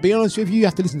 be honest with you, you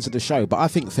have to listen to the show, but I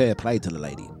think fair play to the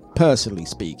lady. Personally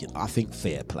speaking, I think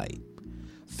fair play.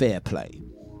 Fair play.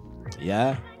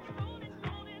 Yeah?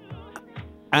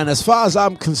 And as far as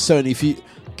I'm concerned,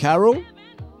 Carol,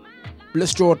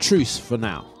 let's draw a truce for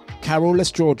now. Carol, let's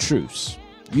draw a truce.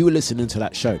 You were listening to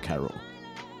that show, Carol.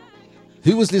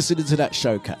 Who was listening to that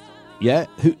show, yeah?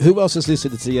 Who else was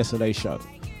listening to yesterday's show?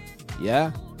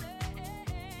 Yeah?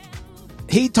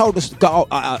 He told us to go.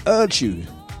 I urge you.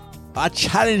 I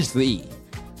challenge thee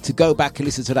to go back and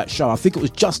listen to that show. I think it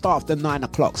was just after 9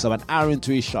 o'clock, so an hour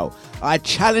into his show. I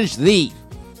challenge thee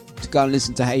to go and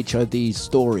listen to HOD's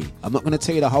story. I'm not going to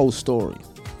tell you the whole story.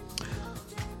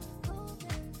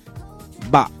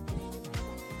 But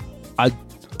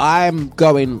I'm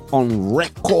going on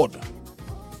record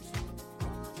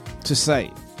to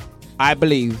say I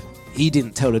believe he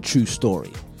didn't tell the true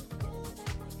story.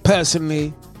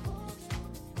 Personally,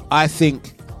 I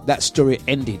think that story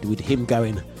ended with him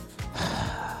going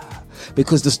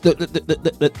because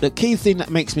the key thing that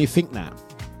makes me think that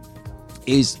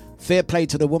is fair play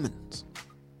to the woman.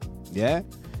 Yeah?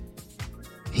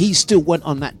 He still went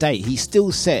on that day. He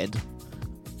still said,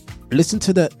 listen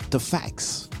to the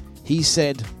facts. He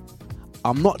said,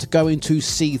 I'm not going to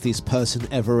see this person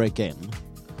ever again,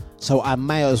 so I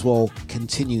may as well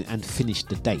continue and finish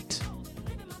the date.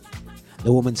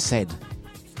 The woman said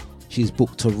she's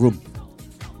booked a room,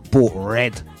 bought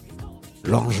red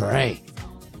lingerie,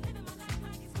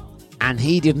 and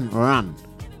he didn't run.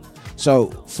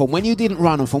 So from when you didn't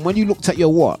run and from when you looked at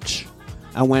your watch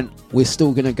and went, we're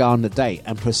still going to go on the date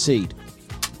and proceed,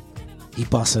 he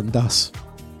bust and dust.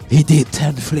 He dipped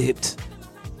and flipped.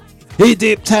 He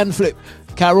dipped and flipped.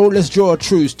 Carol, let's draw a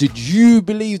truce. Did you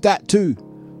believe that too?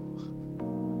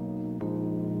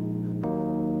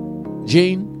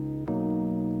 Jean,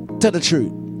 tell the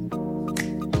truth.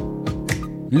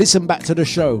 Listen back to the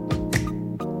show.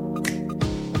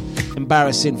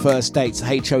 Embarrassing first dates,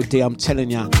 HOD, I'm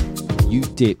telling you, you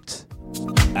dipped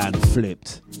and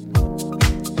flipped.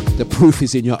 The proof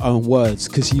is in your own words,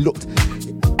 because he looked,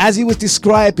 as he was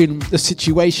describing the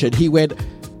situation, he went,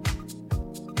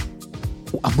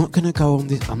 I'm not going to go on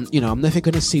this, I'm never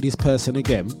going to see this person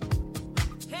again.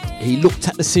 He looked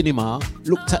at the cinema,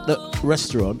 looked at the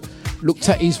restaurant, looked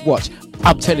at his watch.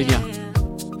 I'm telling you,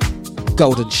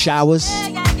 golden showers,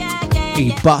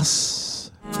 he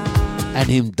busts, and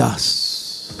him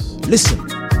dusts. Listen.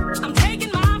 I'm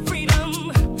taking my freedom,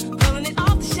 pulling it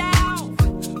off the shelf,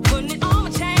 putting it on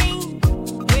my chain,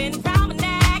 wearing it round my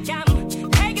neck. I'm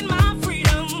taking my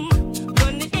freedom,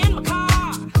 putting it in my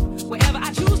car, wherever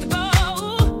I choose to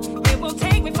go, it won't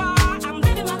take me far. I'm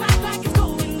living my life like it's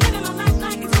golden, living my life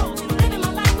like it's golden, living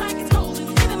my life like it's golden, living my life like it's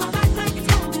golden, living my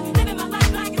life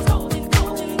like it's golden,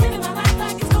 golden, living my life like it's golden, living my life like it's golden, living my life like it's golden, living my life like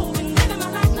it's golden, living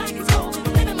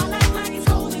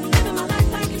my life like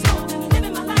it's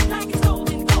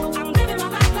golden. I'm living my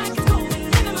life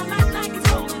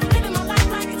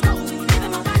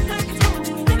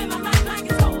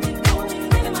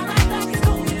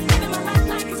like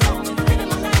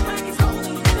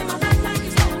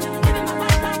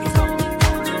it's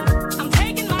golden, living my life like it's golden, living my life like it's golden, living my life like it's golden, living my life like it's golden, golden, living my life like it's golden, living my life like it's golden, living my life like it's golden, living my life like it's golden, living my life like it's golden. I'm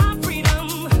taking my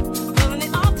freedom, pulling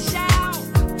it off the shelf,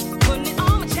 putting it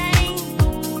on my chain,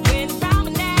 wearing it round my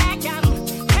neck. I'm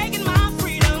taking my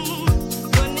freedom,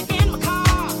 putting it in my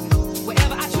car,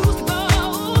 wherever I choose to go,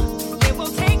 it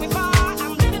won't take me far.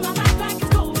 I'm living my life like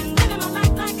it's golden, living my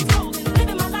life like it's golden, living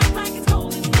my life like it's golden,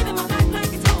 living my life like it's golden,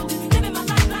 living my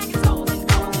life like it's golden, golden, living my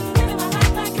life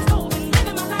like it's golden,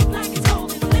 living my life like it's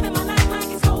golden, living my life like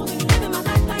it's golden, living my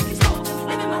life like it's golden,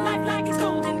 living my life like it's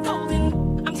golden,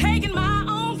 golden. I'm taking my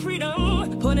own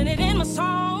freedom, putting it in my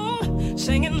song,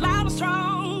 singing loud and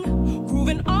strong,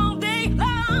 grooving all day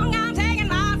long. I'm taking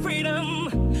my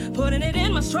freedom, putting it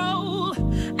in my stroll.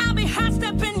 I'll be hot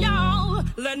stepping, y'all,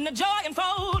 letting the joy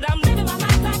unfold. I'm living my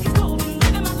life like it's golden,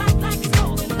 living my life like it's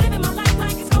golden, living my life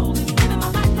like it's golden, living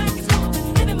my life like it's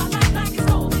golden, living my life like it's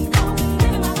golden, golden,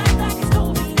 living my life like it's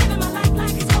golden, living my life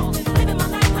like it's golden, living my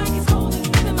life like it's golden, living my life like it's golden,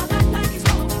 living my life like it's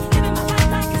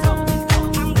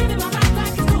golden. I'm living my life like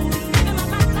it's golden,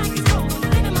 living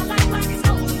my life like it's golden, living my life like it's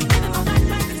golden, living my life like it's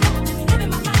golden, living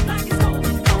my life like it's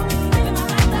golden, golden, living my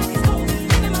life like it's golden,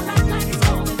 living my life like it's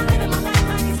golden, living my life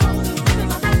like it's golden,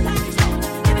 living my life like it's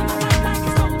golden, living my life like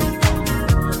it's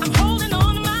golden. I'm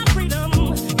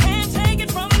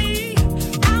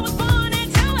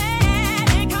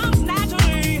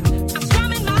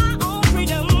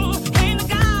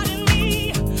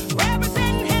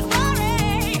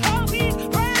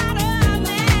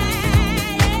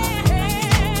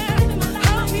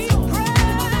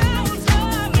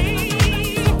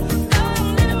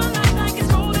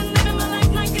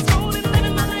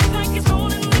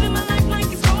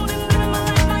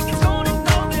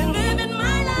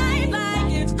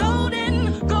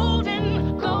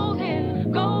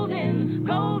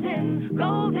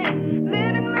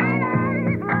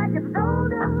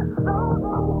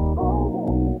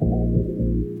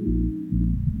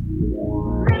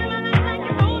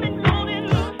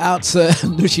out to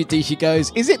Nushi D. She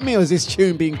goes, is it me or has this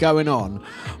tune been going on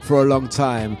for a long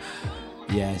time?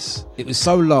 Yes, it was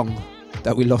so long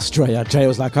that we lost Drea. Drea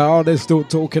was like, oh, they're still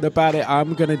talking about it.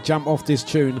 I'm going to jump off this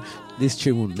tune. This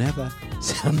tune will never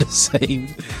sound the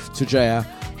same to Drea.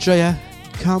 Drea,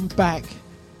 come back.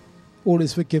 All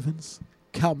is forgiven.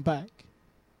 Come back.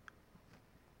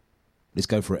 Let's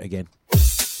go for it again.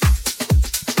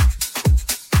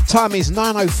 Time is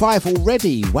 9:05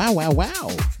 already.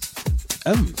 Wow.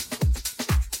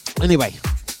 Anyway,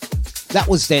 that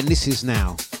was then, this is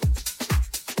now.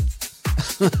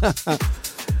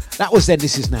 That was then,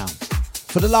 this is now.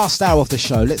 For the last hour of the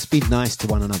show, let's be nice to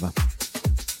one another.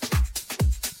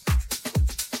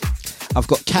 I've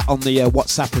got Kat on the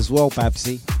WhatsApp as well,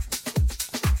 Babsy.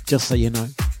 Just so you know.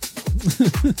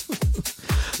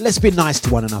 Let's be nice to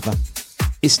one another.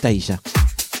 It's Deja.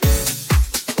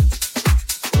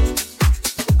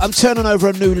 I'm turning over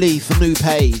a new leaf, a new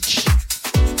page.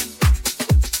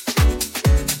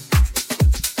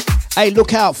 Hey,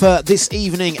 look out for this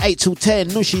evening, 8 till 10,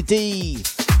 Nushi D.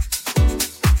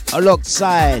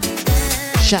 Alongside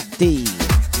Shaq D.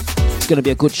 It's going to be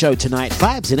a good show tonight.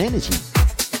 Vibes and energy.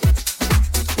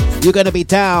 You're going to be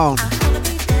down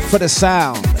for the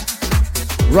sound.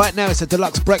 Right now it's a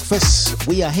Dlux breakfast.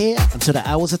 We are here until the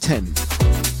hours of 10.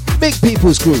 Big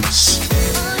people's groups.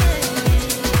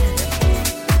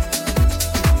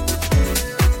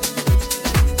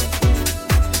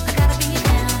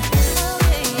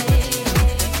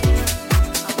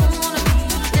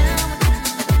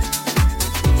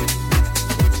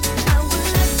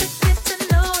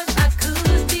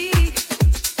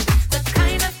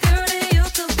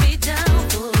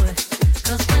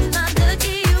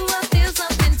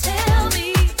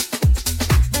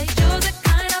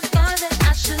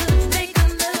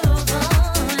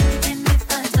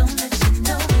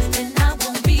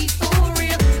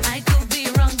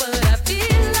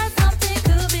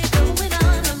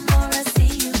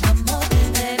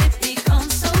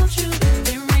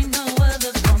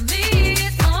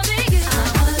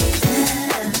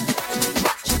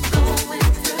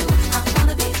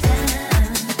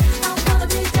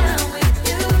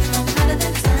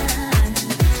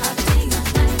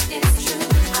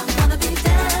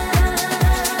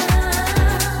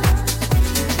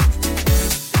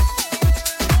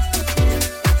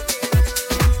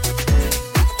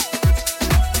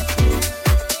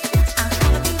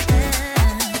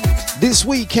 This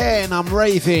weekend I'm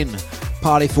raving,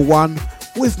 party for one,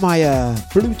 with my new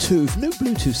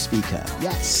Bluetooth speaker.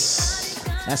 Yes,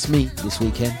 that's me this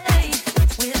weekend.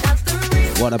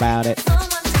 What about it?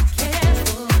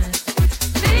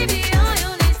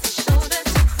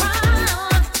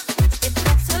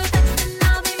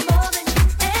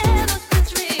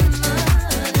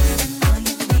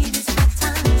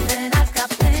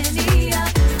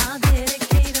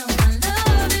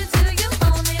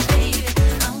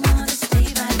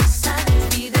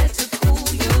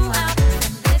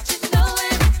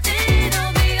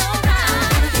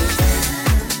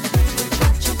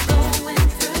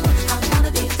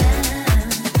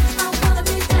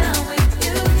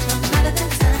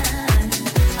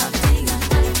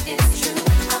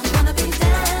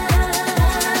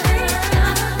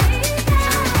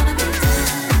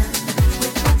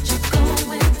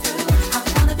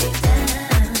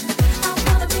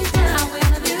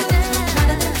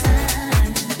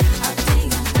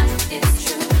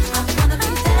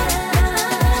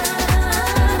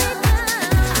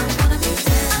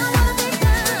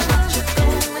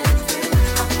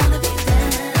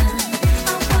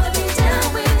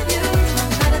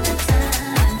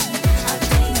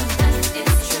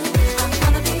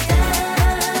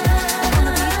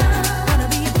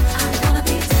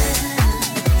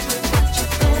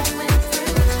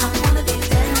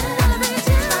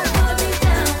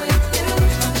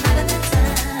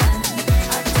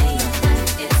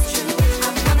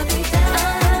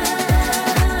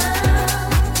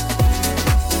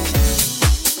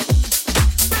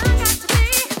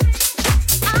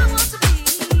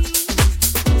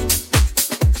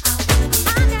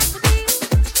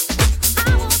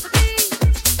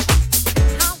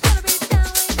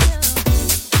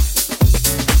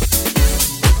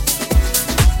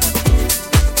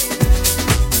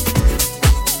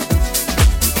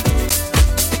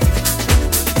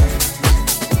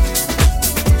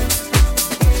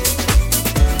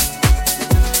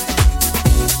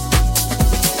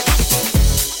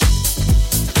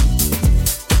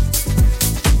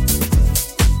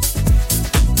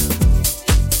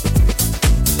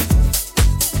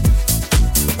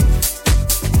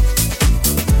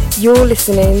 You're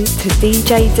listening to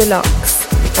DJ Dlux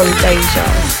on Deja.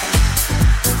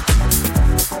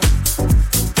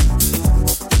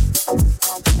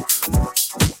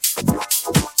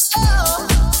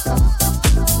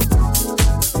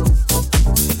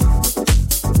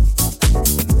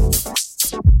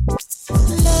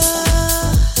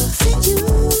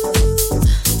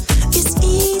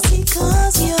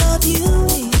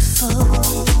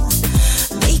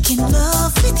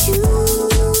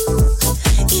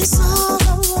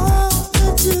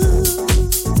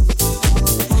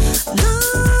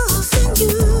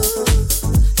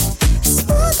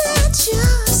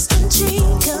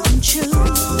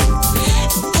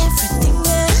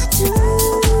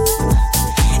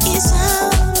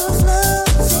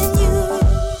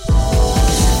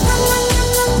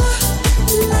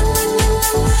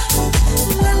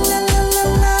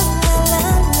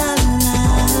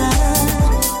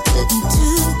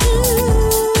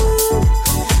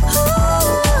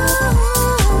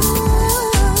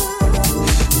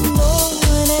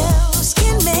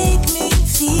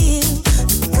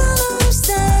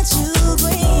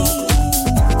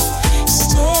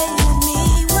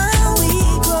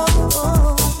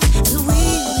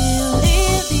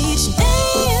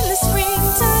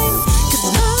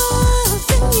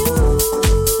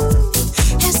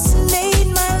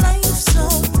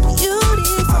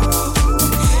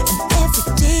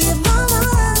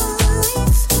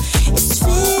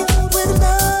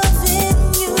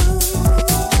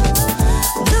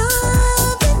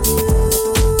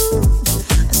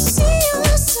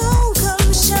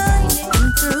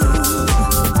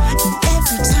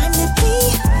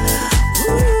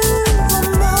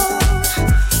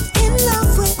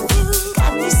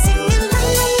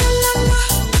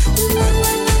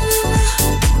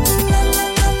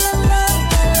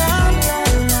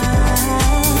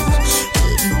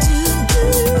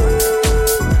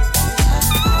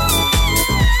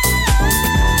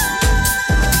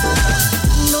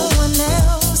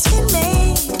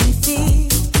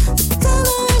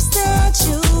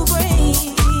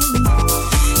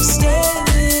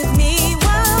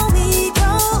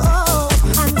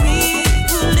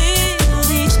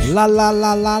 La la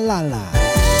la la la la.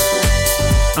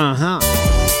 Uh-huh.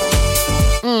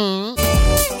 In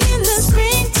the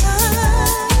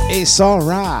springtime, It's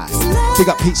alright. Big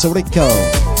up Pizza Rico.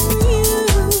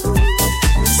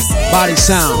 Body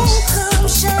sounds.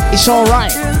 It's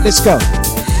alright. Let's go.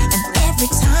 and every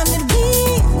time that we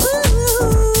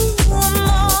are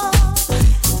more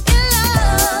in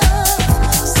love,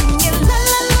 singing la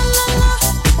la la la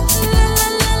la la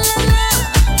la la la.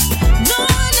 No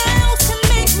one else can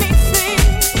make me feel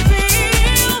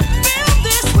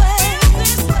this way.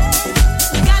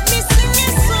 Got me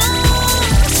singing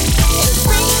songs in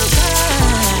springtime.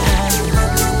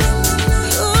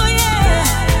 Oh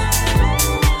yeah,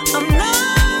 I'm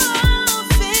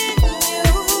loving you.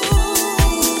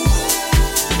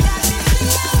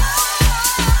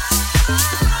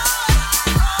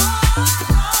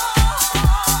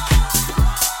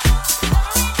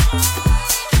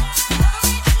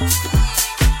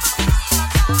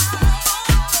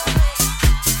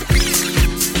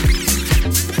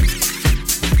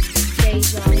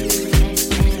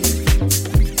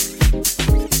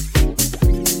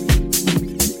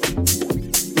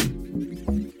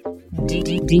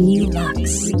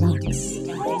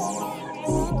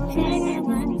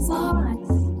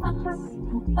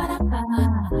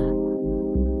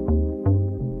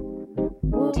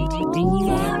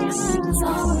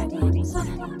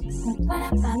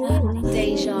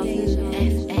 Deja Vu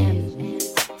FM.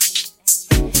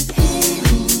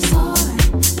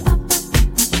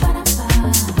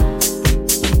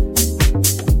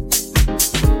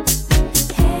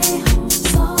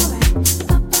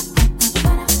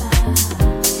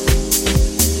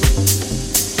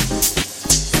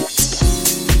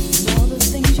 All the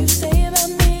things you say about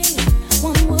me.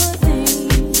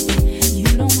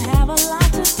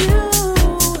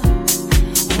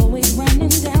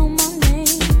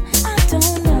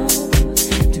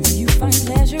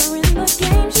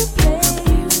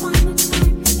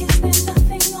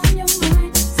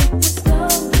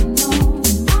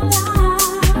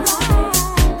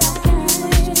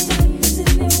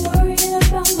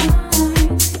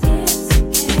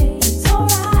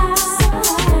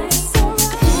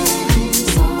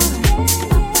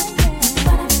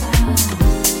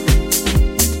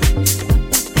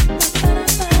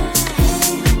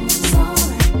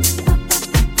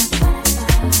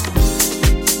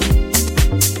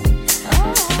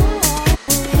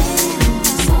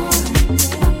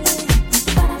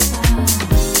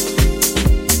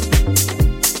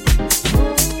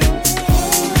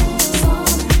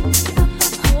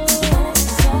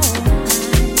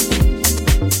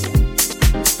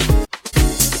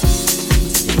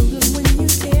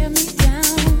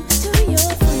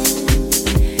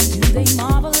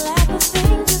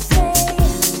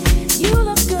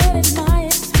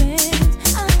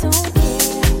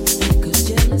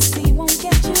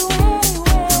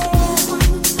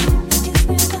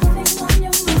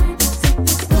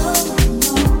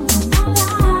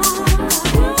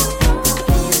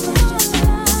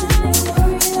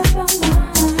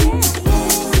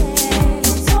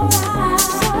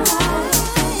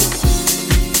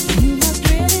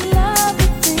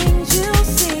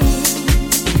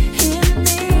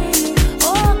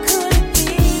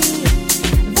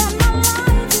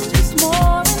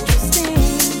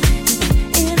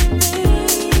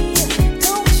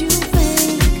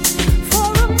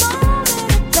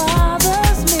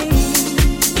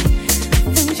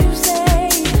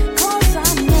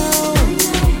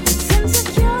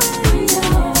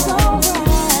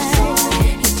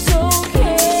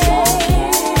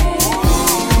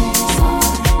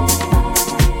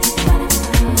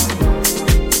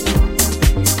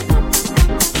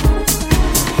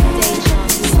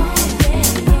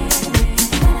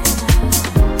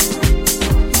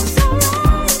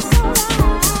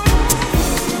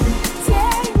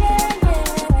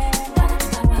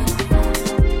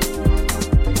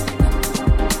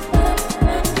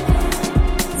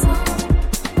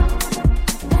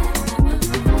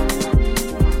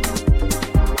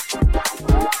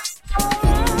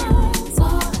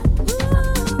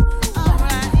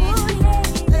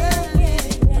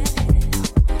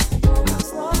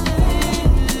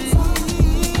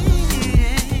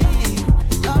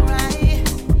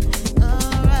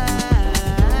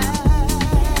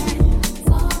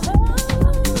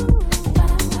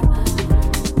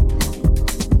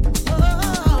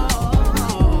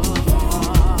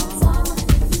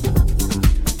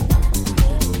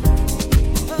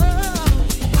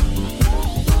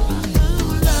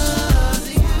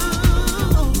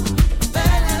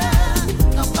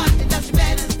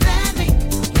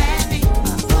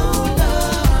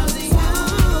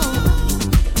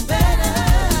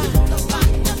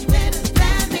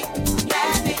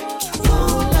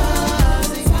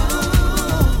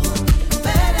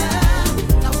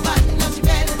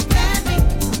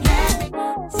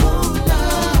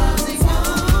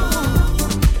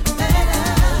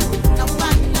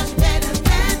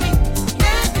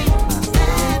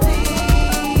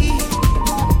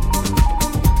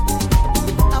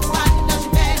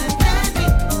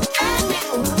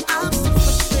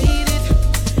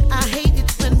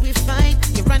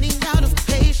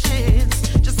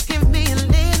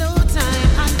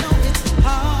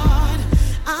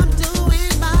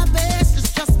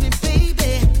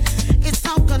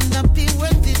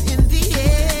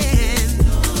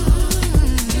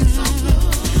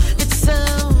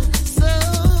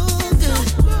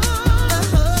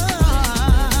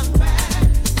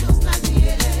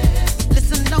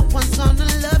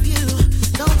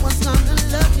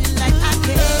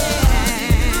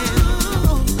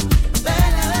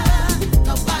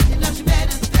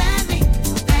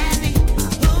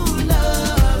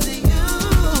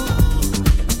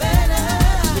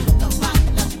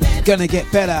 Gonna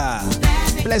get better.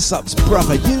 Bless ups,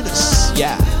 brother Eunice.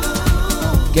 Yeah.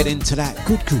 Get into that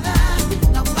good groove.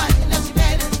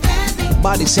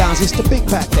 Mighty Sounds, it's the big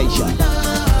back Asia.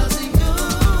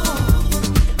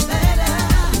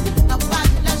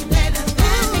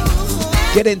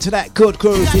 Get into that good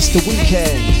groove, it's the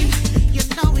weekend.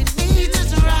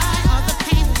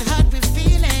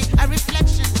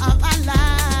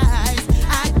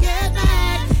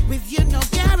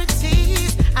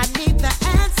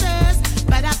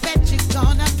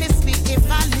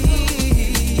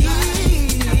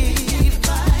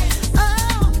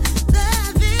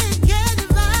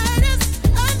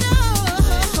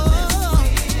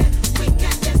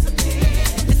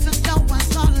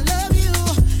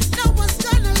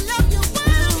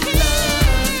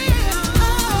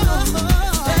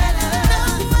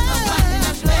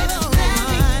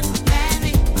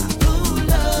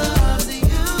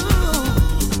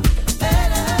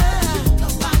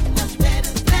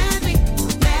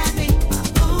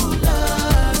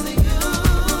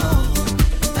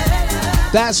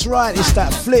 That's right, it's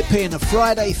that flipping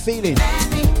Friday feeling.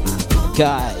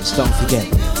 Guys, don't forget,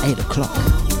 8 o'clock.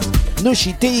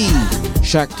 Nushi D,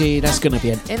 Shakti, that's going to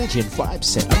be an energy and vibe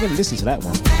set. I'm going to listen to that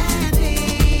one.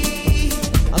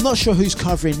 I'm not sure who's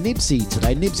covering Nibsy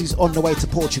today. Nibsy's on the way to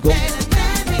Portugal.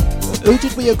 Who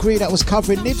did we agree that was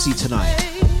covering Nibsy tonight?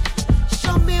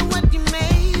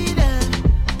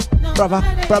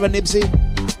 Brother Nibsy,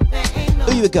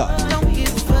 who you got?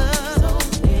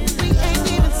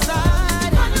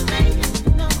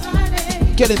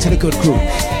 Get into the good groove.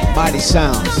 Mighty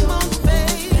Sounds.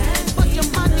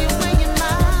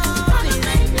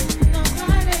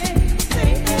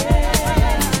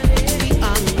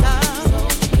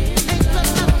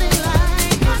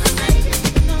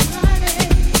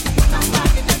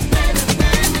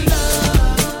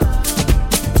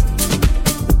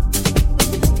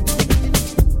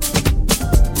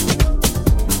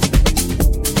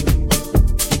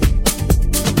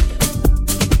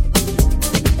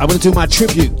 I'm going to do my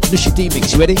tribute, Nushi D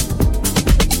mix, you ready?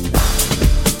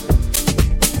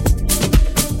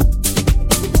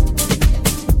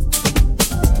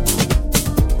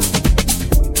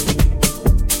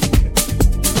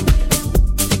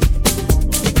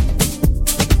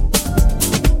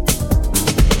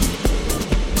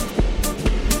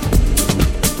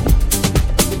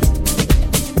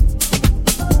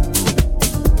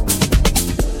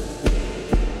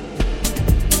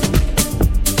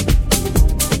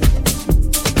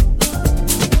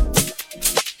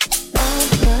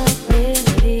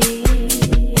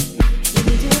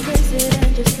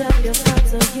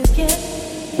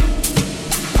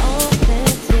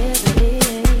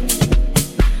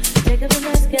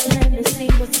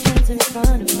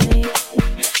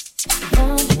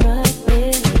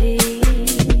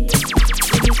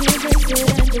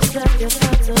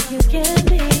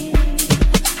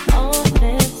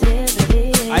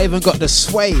 I even got the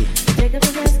sway.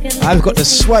 I've got the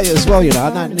sway as well, you know.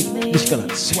 I'm just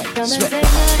gonna sway.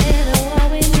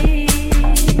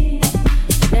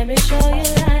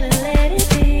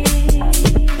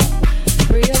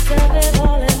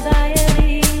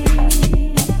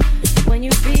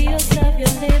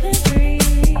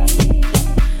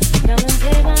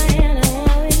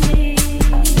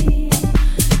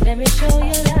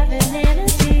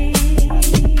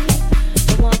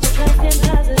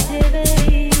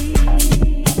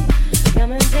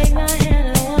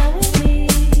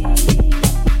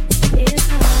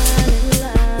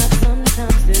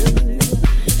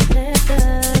 Let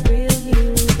the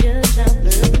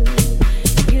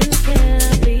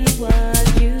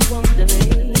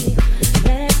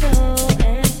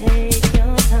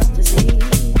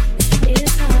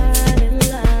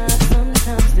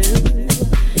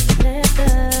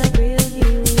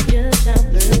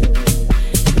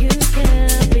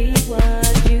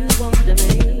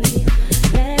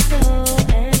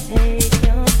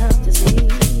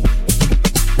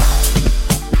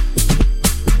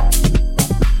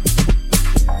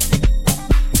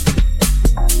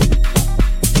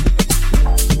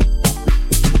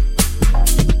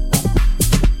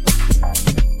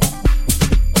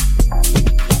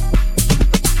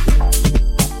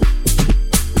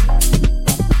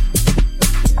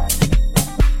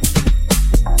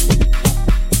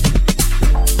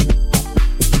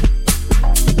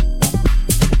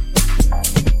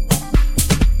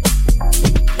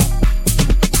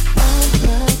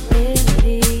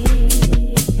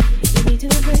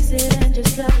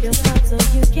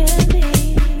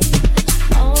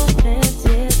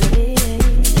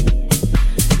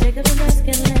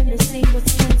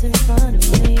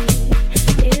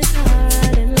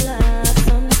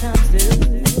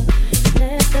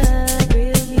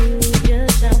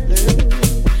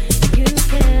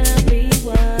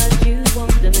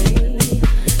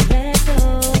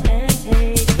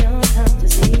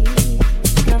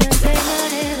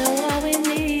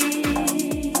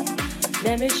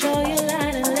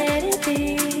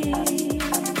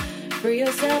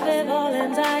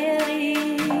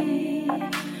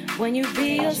When you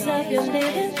be yourself, you're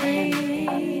living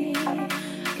free.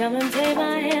 Come and take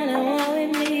my hand and walk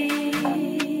with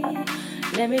me.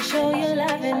 Let me show you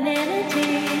life and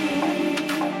energy.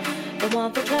 The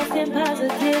one for trust and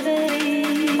positivity.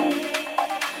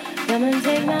 Come and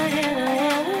take my hand and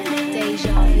walk with me.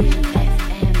 Dejavufm.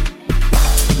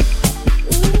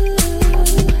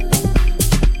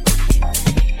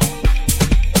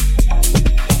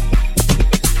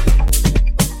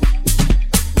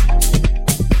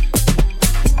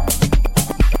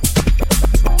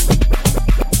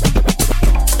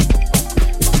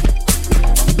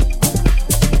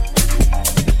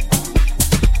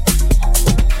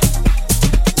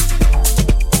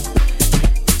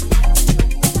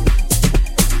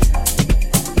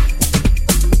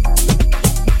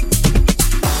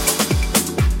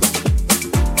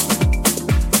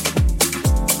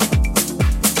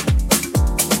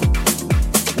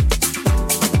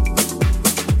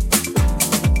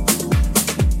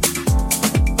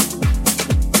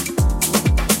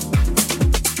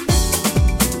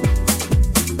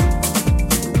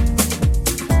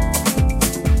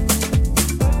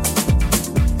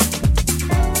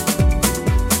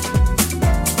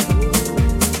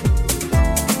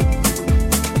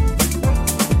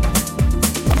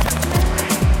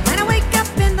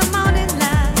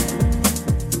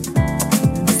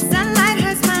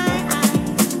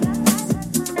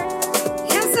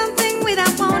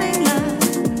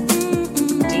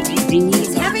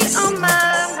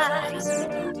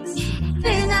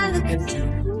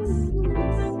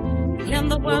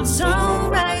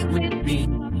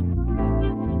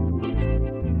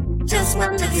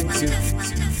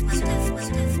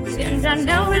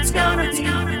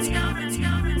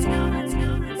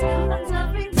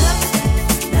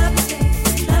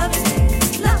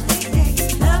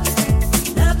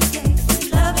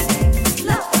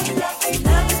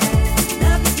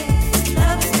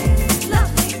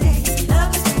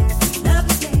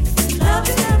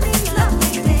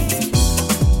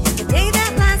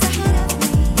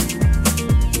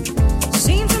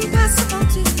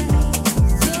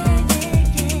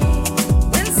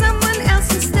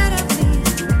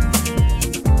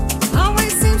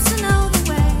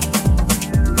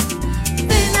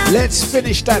 Let's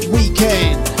finish that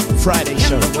weekend Friday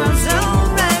show.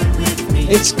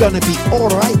 It's gonna be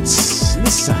alright.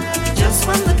 Listen. Just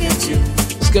one look at you,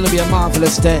 It's gonna be a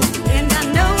marvelous day. and I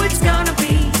know it's gonna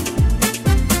be.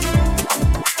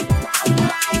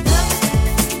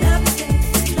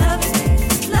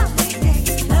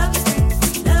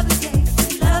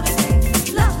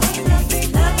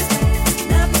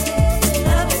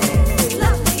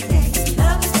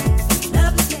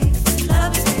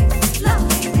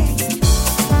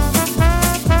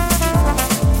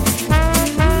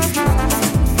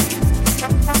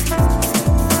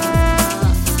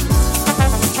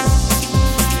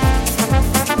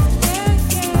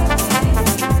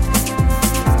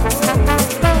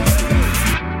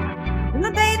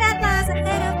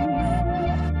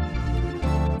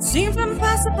 Seems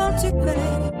impossible to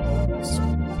face.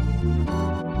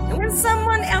 And when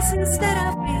someone else instead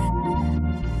of me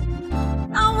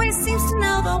always seems to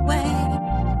know the way,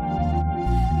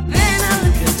 then I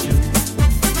look at you,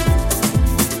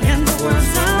 and the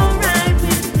world's alright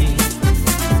with me.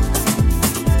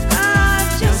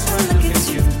 I just wanna look at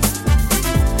you,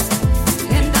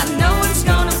 and I know it's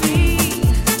gonna be.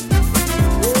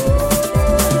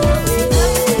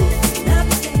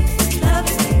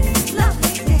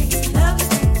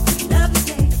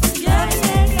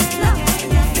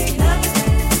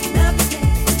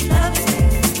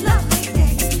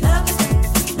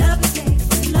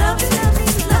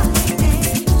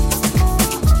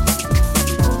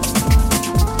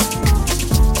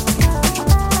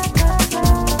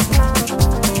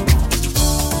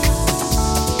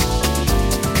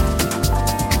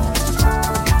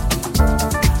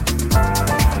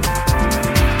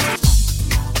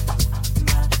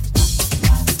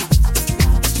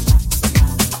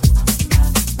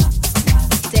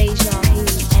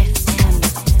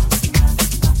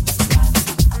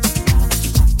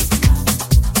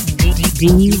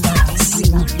 Dlux.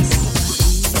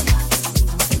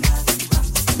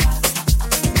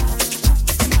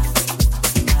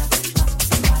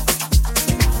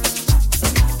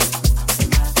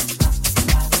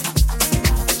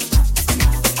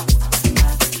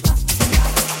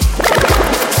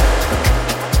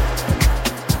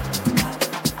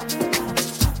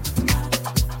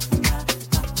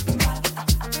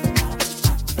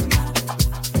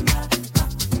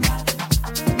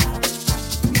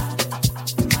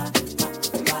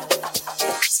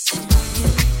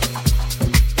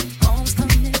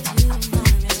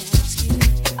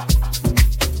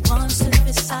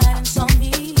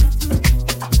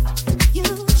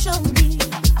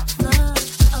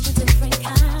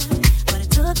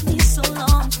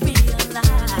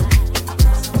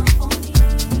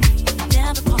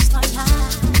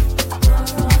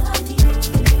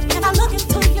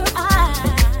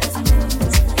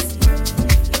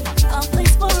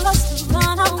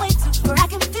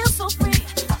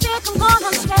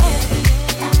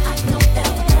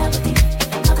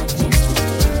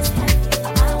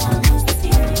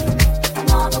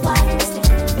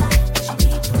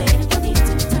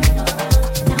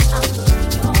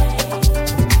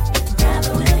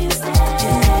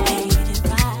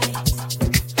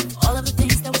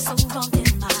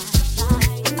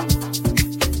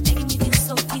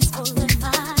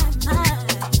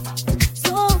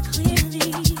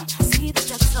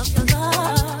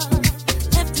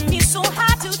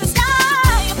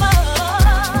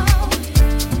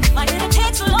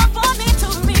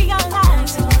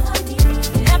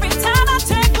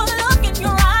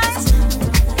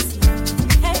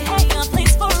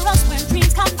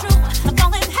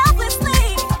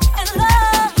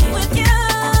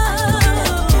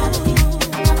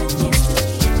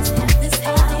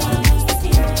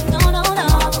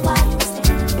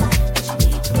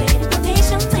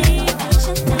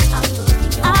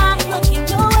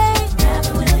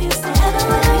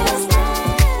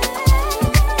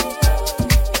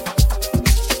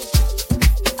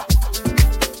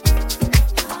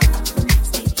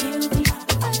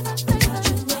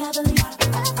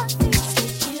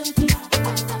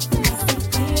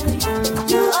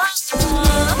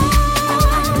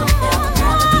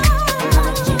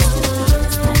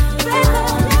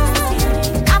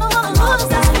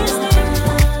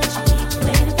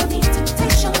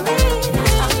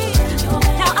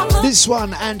 This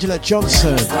one, Angela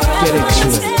Johnson. Get into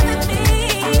it.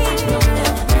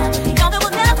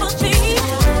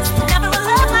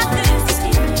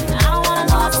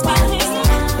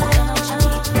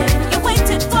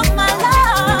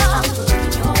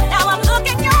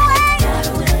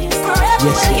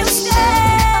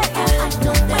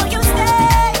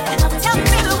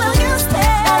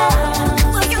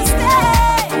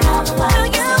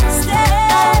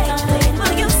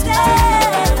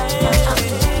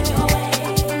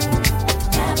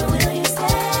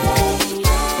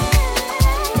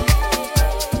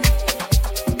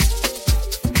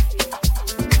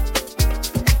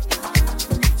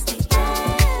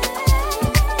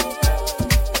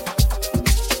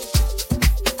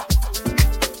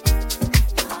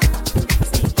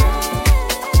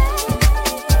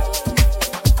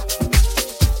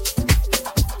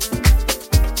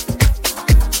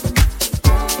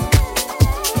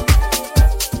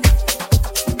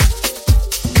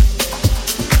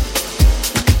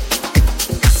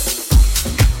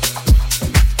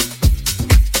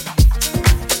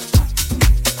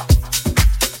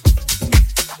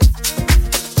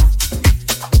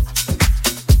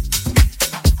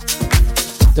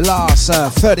 The last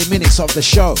 30 minutes of the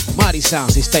show. Mighty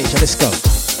Sounds, it's Deja, let's go.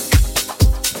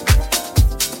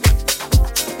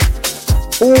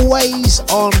 Always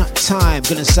on time.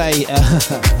 Gonna say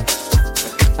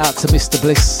out to Mr.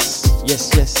 Bliss. Yes,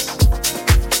 yes.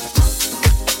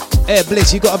 Hey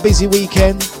Bliss, you got a busy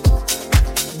weekend?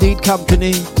 Need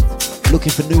company?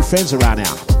 Looking for new friends around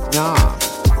now? Nah.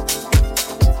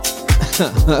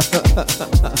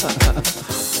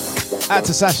 Out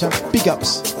to Sasha, big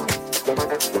ups.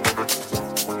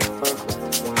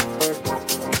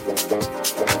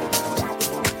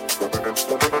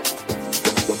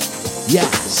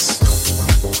 Yes.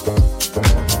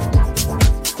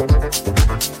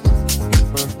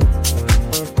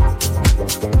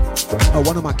 Oh,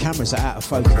 one of my cameras are out of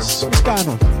focus. What's going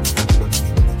on?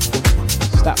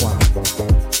 It's that one.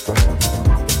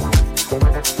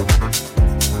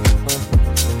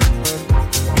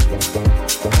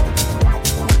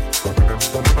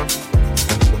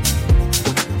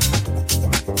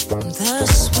 The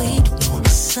sweet warm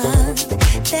sun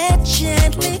that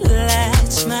gently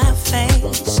lights my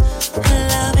face, a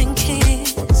loving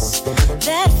kiss,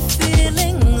 that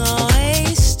feeling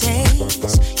always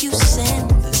stays. You send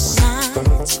the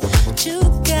signs to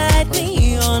guide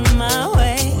me on my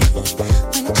way.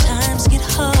 When times get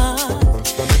hard,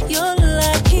 your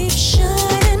light keeps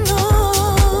shining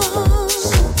on.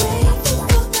 So grateful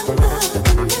for the love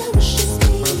that nourishes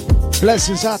me.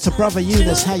 Blessings out to brother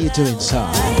Eunice. How you doing, sir?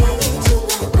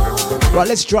 Right,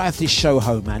 let's drive this show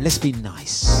home, man. Let's be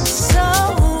nice.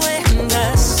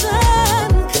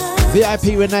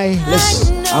 VIP Renee,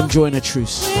 I'm enjoying a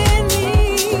truce.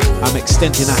 I'm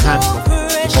extending a hand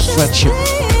of friendship.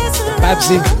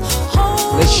 Babsy,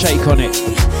 let's shake on it.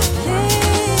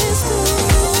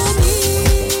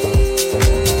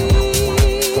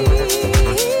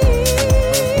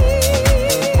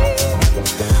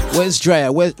 Where's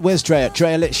Drea? Where's Drea?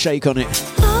 Drea, let's shake on it.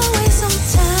 Always on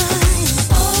time,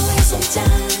 always on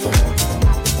time.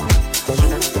 You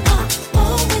are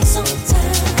always on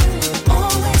time,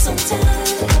 always on time.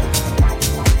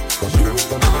 You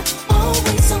are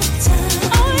always on time,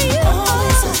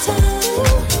 always on time.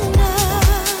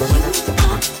 You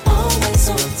are always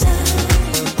on time,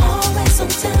 always on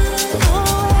time.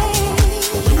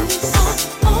 You are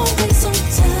always on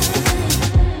time.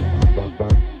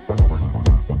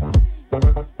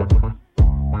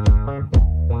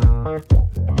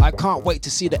 I can't wait to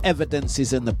see the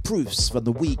evidences and the proofs from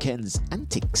the weekend's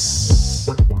antics.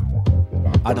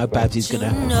 I know Babsy's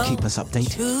gonna keep us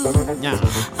updated. Yeah.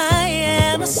 I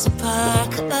am a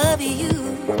spark of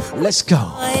you. Let's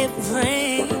go. It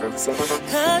brings,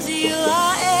 'cause you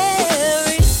are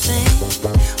everything.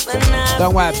 When I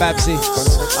Don't worry, Babsy.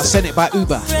 I sent it by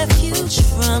Uber. refuge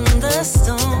from the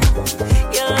storm,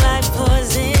 your light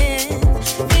pours in,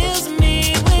 fills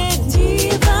me with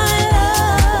divine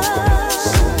love.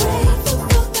 So grateful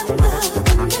for the love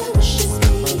that nourishes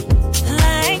me,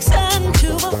 like sun to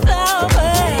a flower.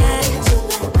 To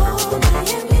let go, I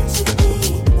am meant to be.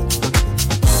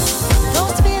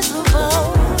 Those fears will fall,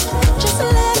 just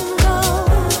let them go.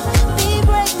 Be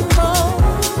brave and bold,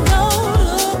 no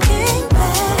looking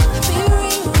back. Be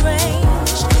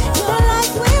rearranged, your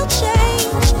life will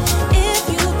change if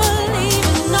you believe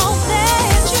and know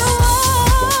that you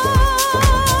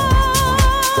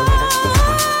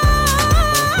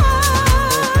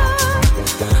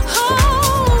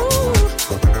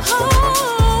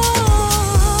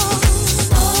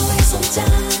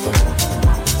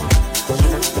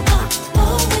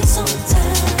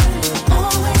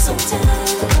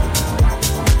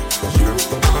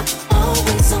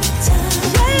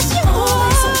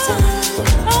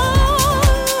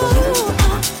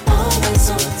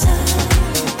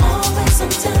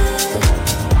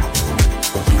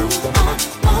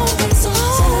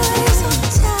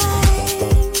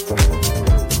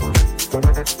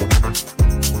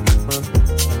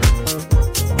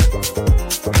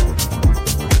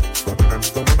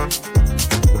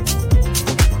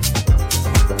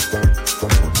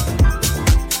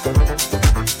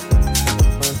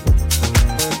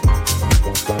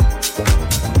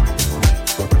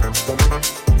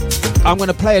I'm going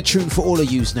to play a tune for all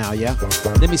of yous now, yeah?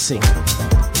 Let me see.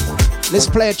 Let's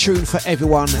play a tune for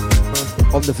everyone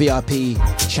on the VIP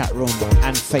chat room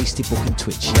and Facebook and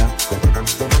Twitch, yeah?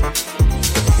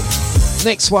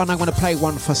 Next one, I'm going to play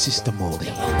one for Sister Morley.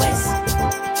 Always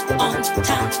on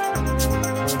time.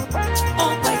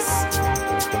 Always.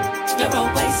 You're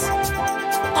always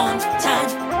on time.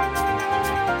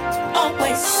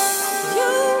 Always.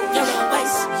 You're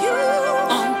always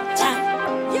on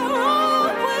time. You're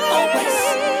always.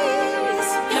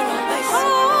 You're always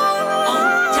on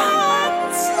time.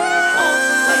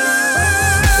 Always.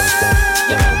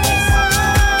 You're always on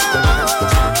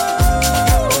time.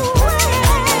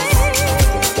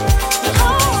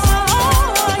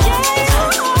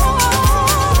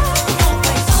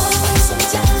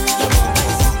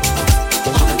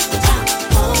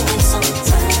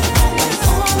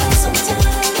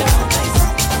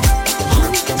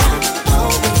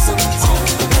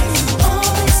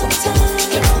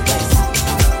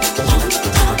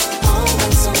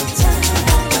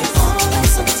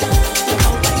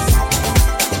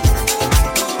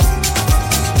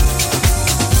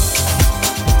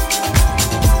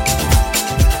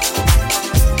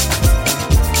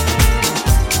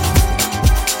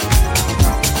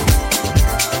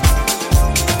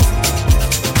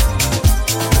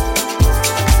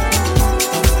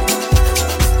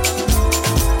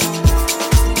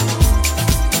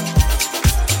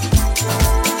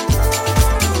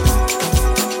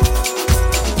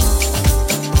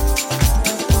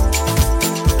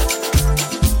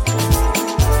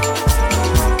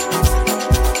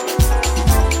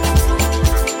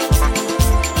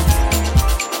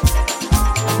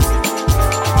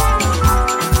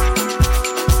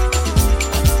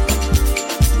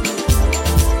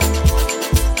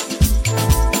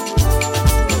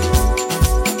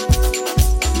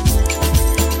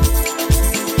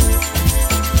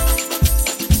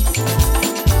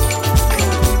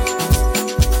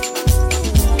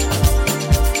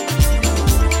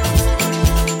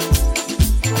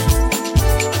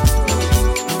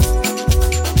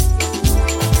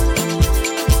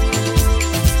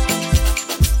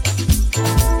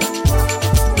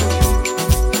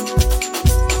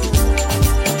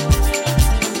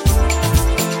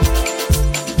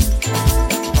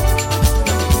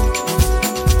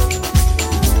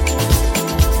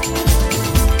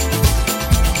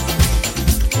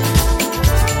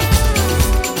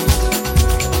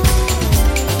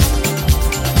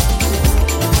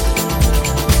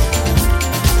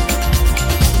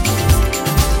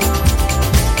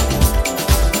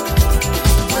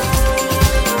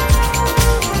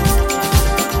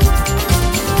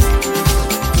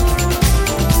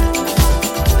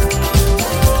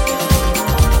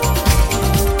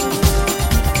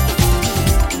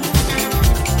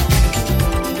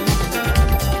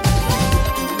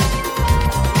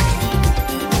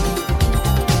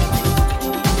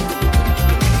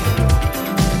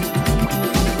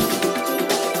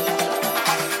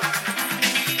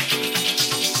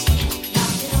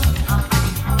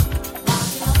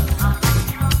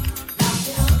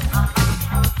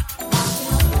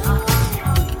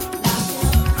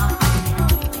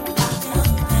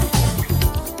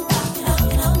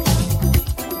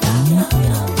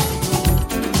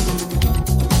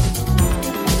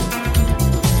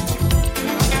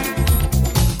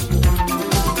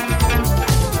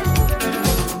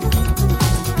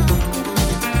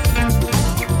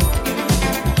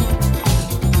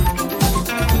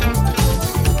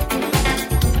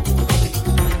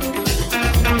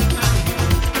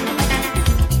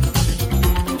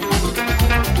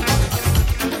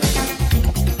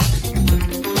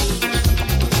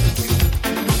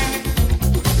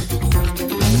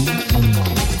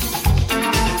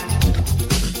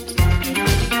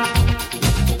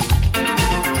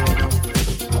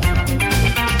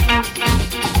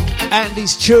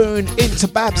 Andy's tune into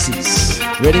Babsy's.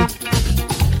 Ready?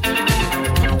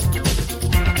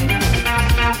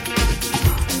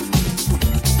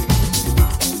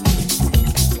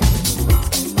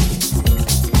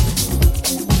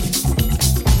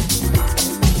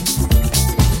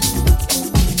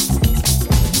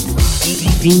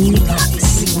 Dlux.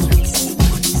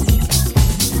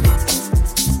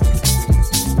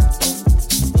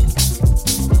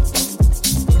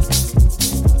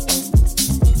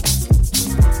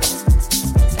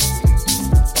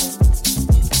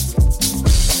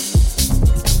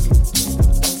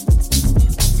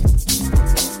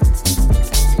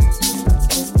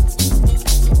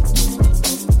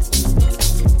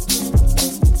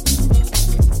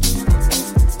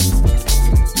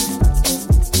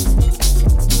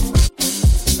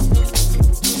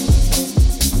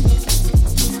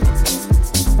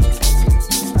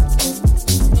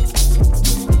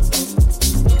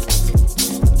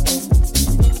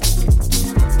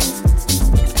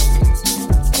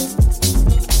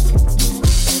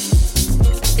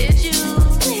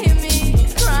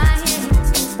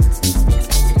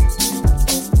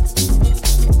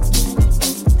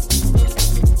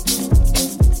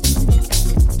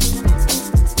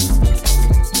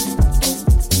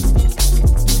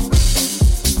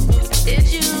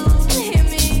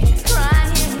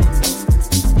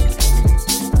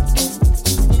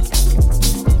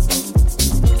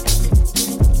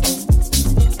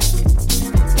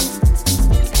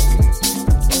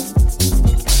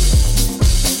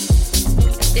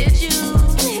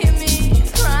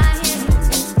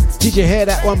 Did you hear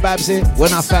that one, Babsy?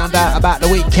 When I found out about the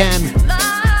weekend.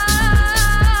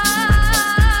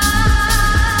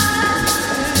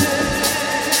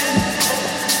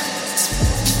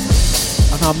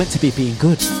 Oh no, I'm meant to be being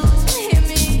good.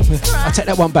 I take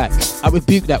that one back. I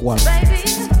rebuke that one.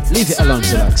 Leave it alone,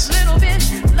 Dlux.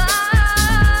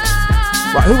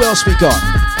 Right, who else we got?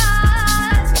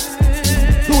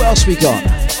 Who else we got?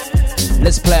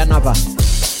 Let's play another.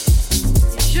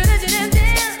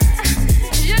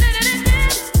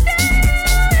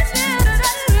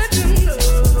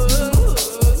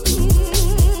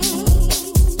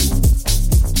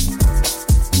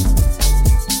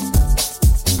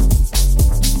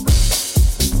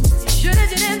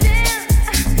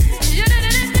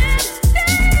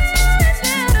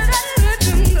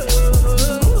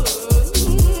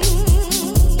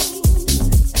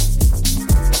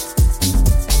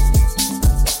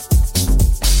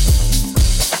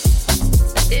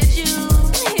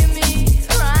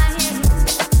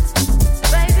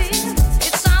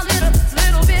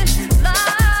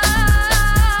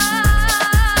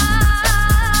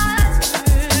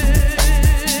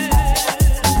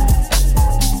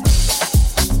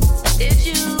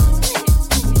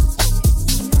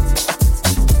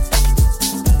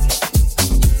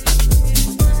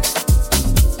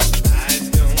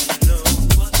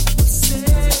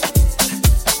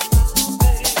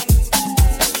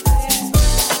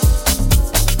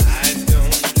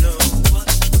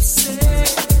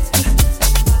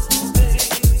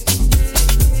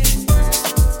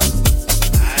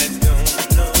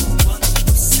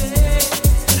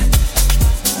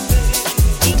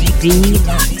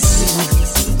 Dlux.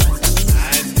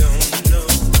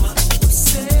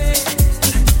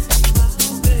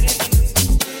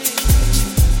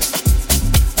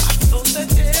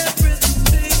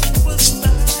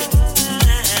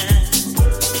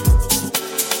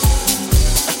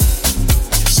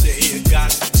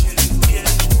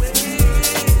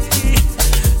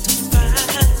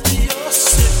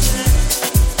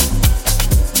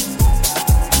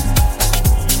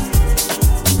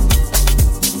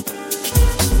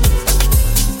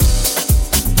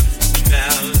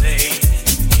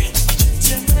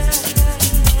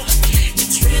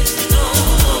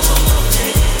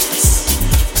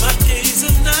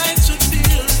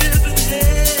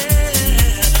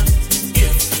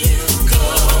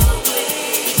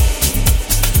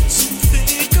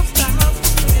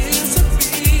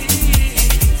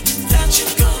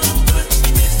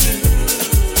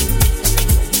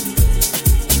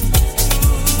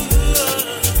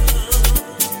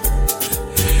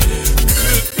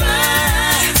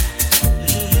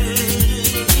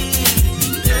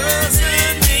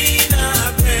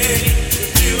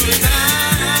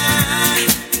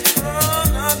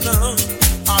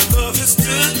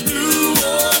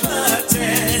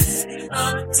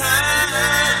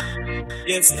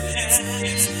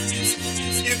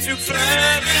 If you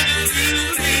plan to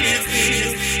leave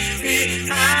me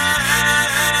behind,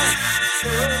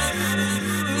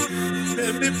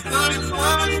 let me put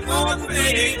one more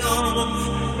thing on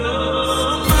your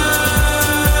mind.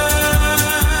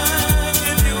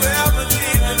 If you ever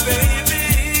need me, baby,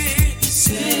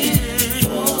 send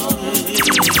for me.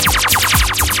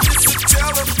 It's a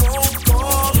telephone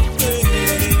call away.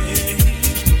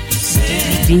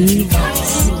 Dlux.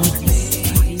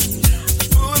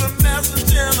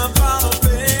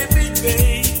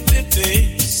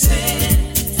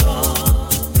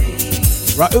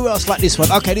 Right, who else like this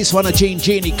one? Okay, this one a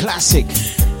Genie classic.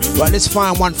 Right, let's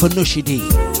find one for Nushi D.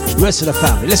 Rest of the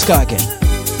family, let's go again.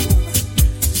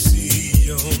 See,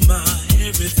 you're my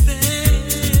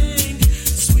everything,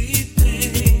 sweet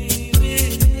baby.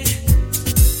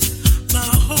 My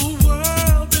whole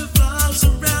world revolves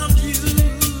around you.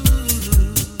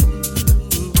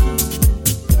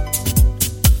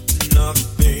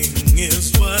 Nothing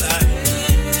is what I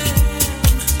am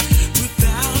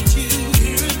without you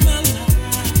here in my life.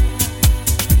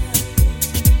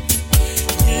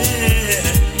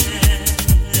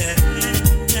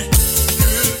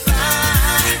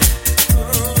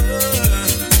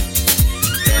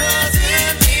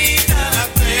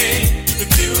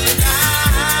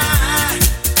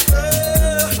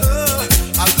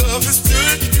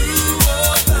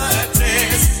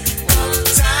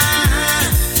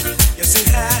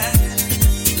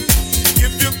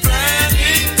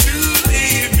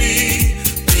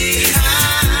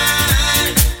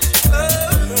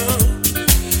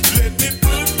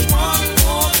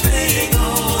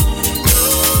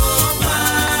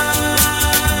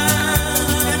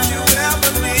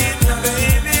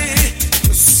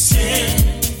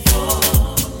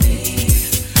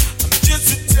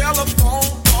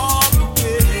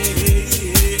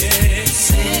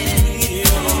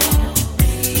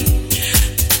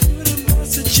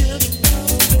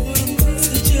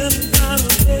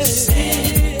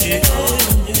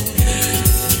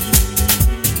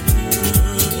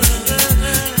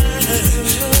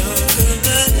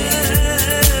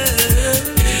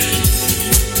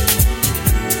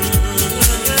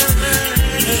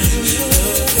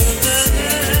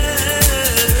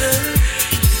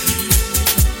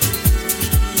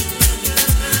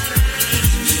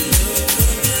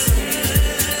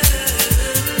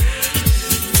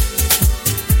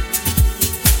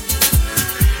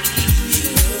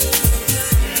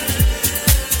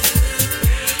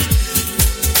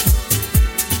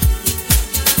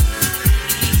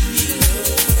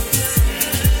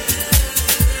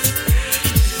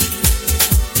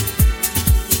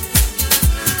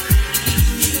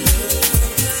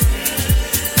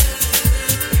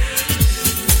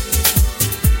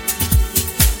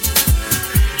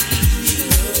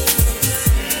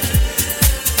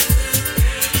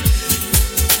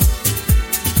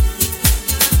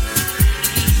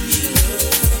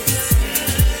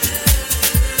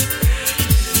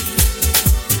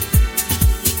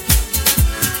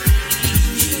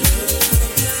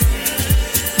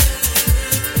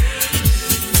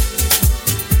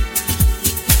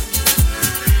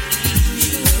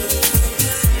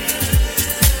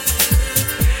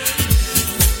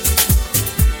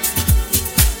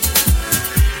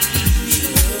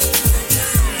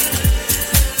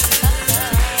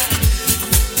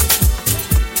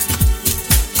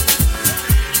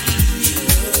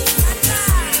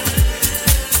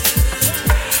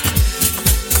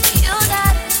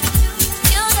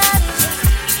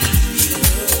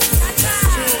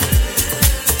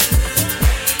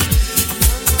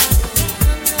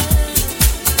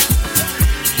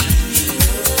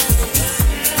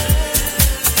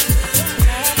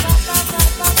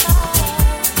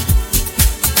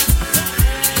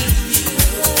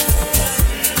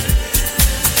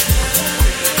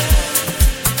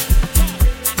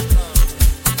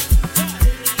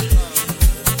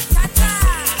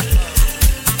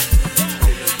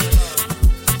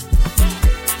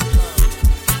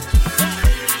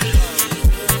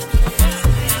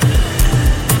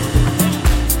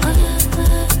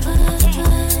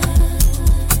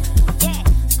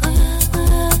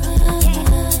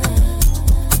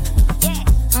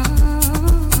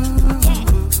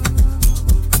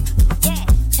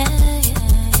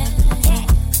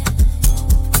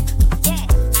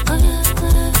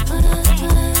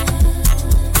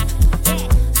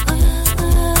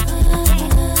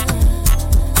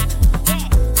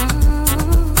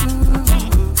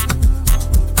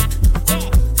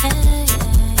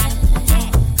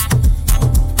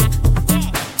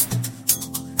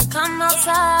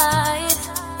 outside.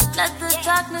 Let the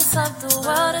darkness of the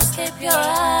world escape your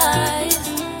eyes.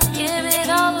 Give it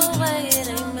all away, it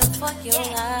ain't meant for your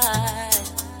life.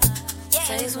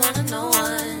 Says one to no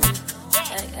one.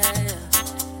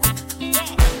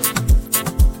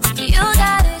 You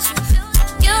got issues,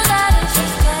 baby.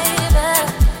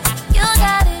 You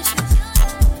got issues.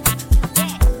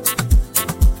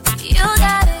 You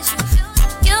got issues.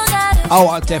 Oh,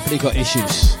 I definitely got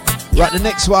issues. Right, the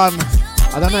next one,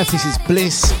 I don't know if this is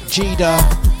Bliss, Jida,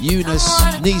 Eunice,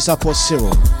 Knees Up or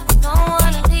Cyril.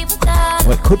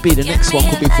 Or it could be the next one,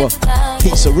 could be for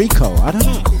Pizza Rico, I don't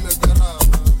know.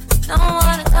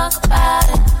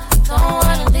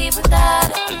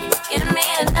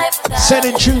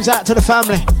 Sending tunes out to the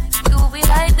family.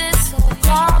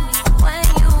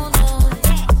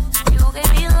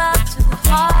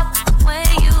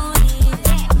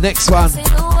 Next one.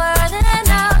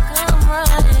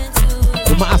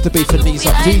 It might have to be for Knees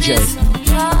Up DJ.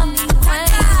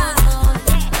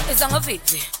 It's on a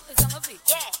victory. It's on a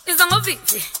victory. It's on a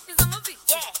victory.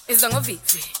 It's on a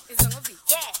victory.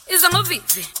 It's on a victory. It's on a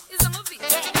victory.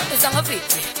 It's on a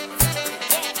victory.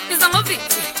 It's on a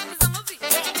victory.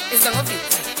 It's on a victory. It's on a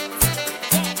victory.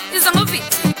 It's on a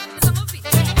victory.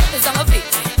 It's on a victory. It's on a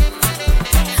victory.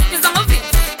 It's on a victory.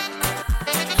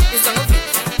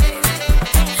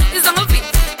 It's on a victory. It's on a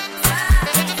victory.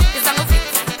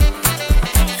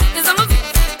 It's on a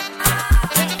victory.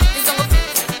 It's on a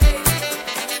victory.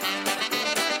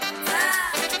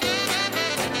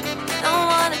 Don't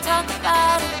wanna talk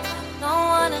about it. Don't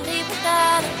wanna leave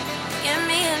without it. Give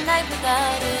me a night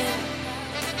without it.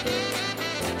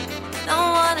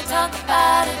 Don't wanna talk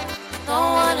about it.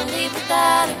 Don't wanna leave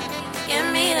without it. Give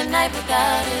me the night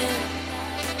without it.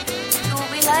 You'll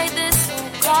be like this, so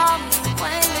call me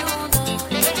when you know.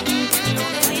 You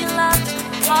give me love to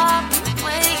call me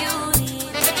when you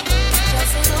need it. Just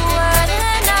say the word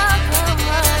and I'll come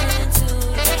running to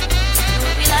it.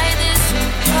 You'll be like this, so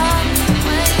call me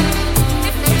when you know.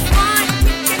 If you want,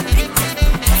 we can make it.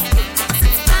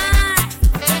 It's fine.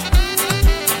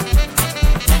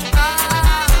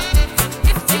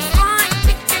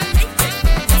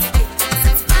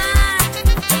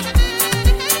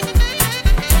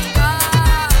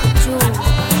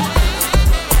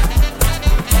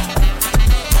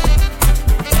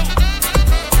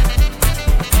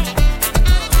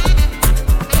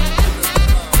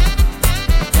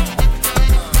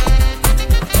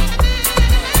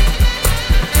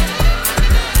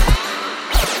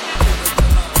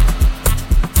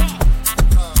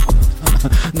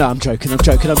 No, I'm joking.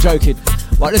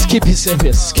 Right, let's keep it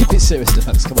serious. Keep it serious,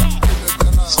 Dlux. Come on.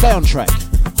 Stay on track.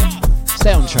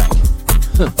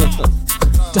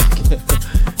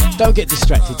 Don't get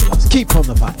distracted, Dlux. Keep on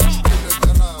the vibes.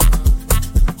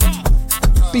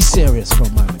 Be serious for a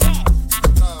moment.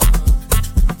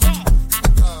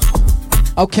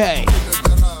 Okay.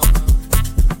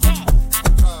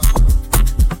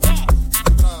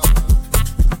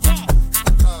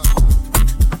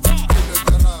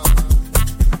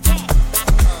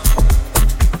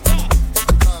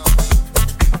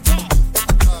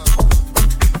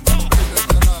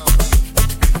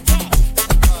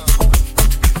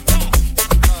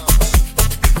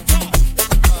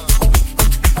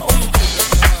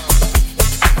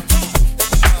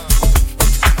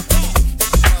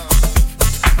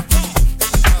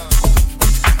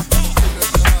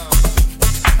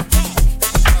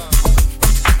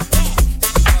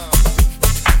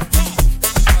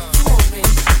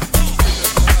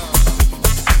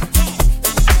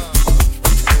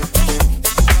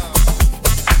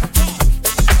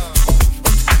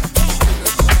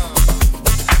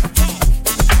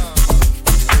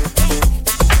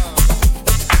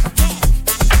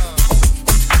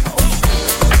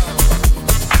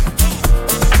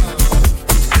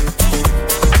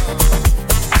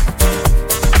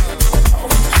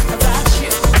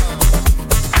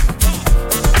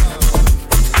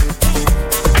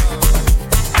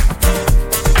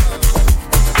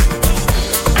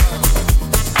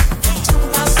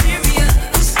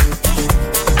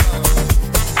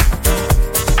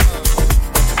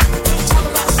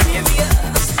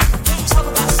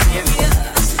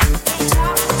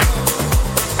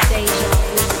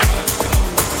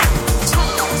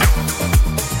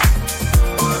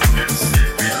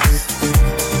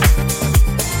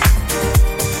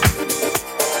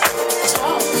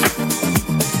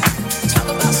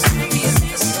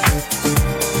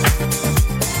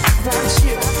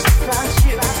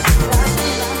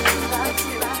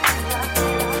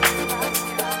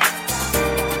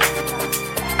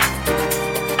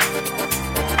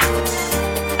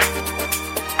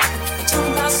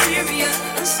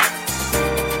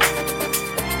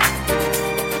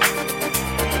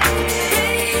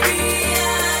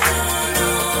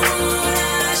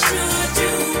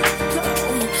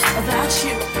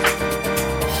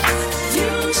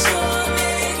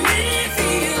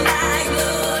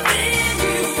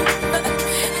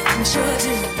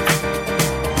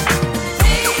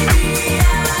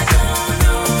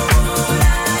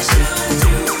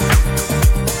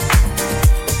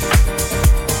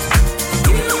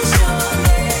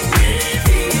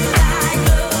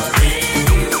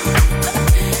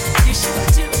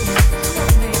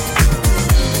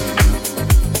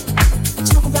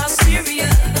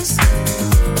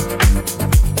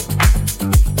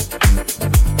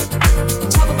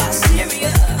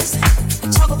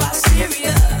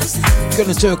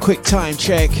 Gonna do a quick time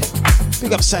check.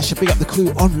 Big up Sasha, big up the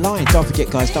crew online. Don't forget,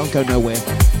 guys, don't go nowhere.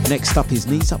 Next up is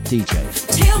Knees Up DJ.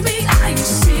 Tell me, are you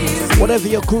serious? Whatever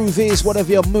your groove is,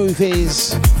 whatever your move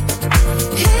is,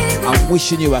 I'm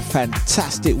wishing you a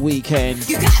fantastic weekend.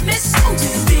 You got me so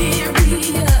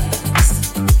delirious.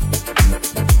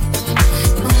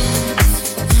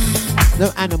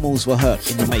 No animals were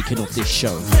hurt in the making of this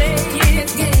show.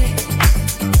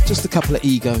 Just a couple of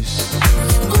egos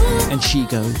and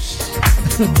she-goes.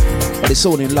 But it's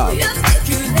all in love.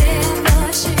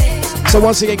 So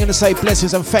once again, going to say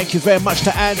blessings and thank you very much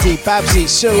to Andy, Babsy,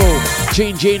 Cyril,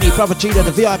 Jeannie, Brother Gina,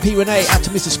 the VIP Renee, out to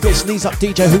Mr. Splits, Knees Up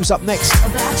DJ, who's up next?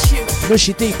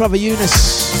 Nushi D, Brother Eunice.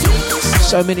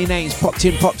 So many names popped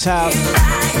in, popped out.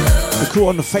 The crew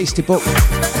on the Facebook,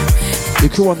 the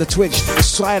crew on the Twitch, the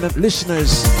silent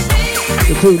listeners,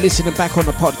 the crew listening back on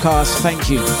the podcast. Thank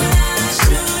you.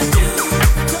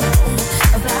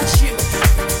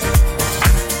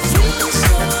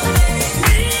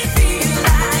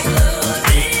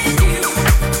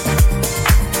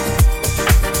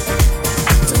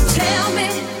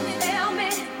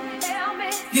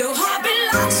 Your heart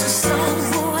belongs to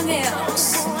someone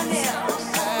else.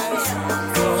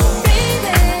 Baby,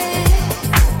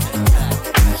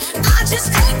 I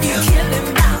just can't be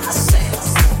killing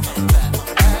myself.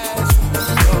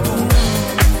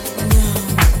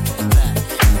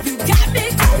 You got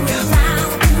me going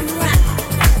round and round.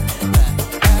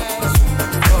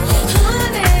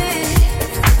 Honey,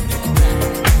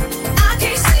 I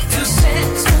can't seem to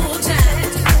settle down.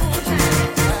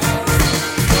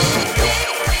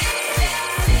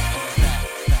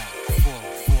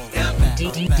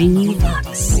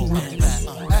 Dlux.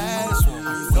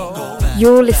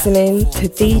 You're listening to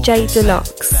DJ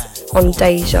Dlux on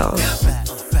Deja.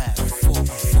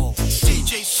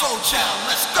 DJ Soul Child,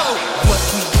 let's go. What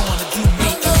we gonna do, me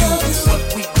and you? What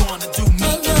we gonna do, me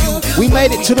and you? We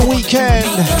made it to the weekend.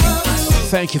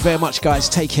 Thank you very much, guys.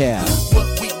 Take care.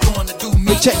 What we gonna do,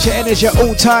 me Protect your energy at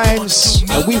all times.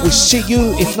 And we will see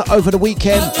you, if not over the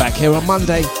weekend, back here on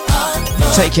Monday.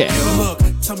 Take care. Look,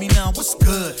 tell me now what's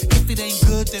good. If it ain't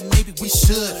good, then maybe we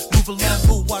should move along,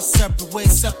 move our separate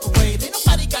ways, separate. Ain't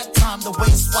nobody got time to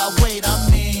waste. Why wait? I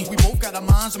mean, we both got our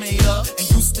minds made up, and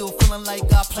you still feeling like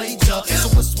I played ya. So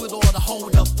what's with all the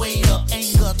hold up, wait up,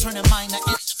 anger, turning minor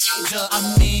into major? I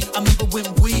mean, when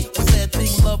we was that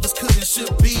thing lovers could and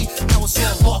should be. Now it's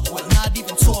all awkward, not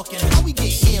even talking. How we get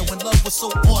here when love was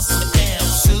so awesome? Damn,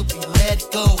 should we let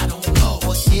it go? I don't know.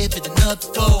 Or give it another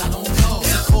go? I don't know.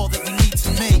 It's a call that we need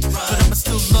to make, but I'ma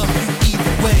still love you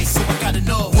either way. So I gotta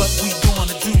know what we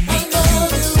gonna do, me and you.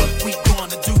 What we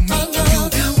gonna do, me and you.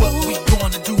 What we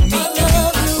gonna do, me and you.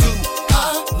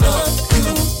 I love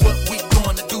you. What we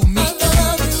gonna do, me and you.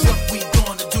 What we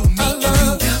gonna do, me and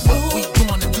you. What we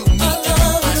gonna do, me and you.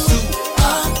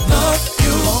 I love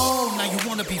you. Oh, now you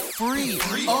wanna be free.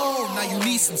 Oh, now you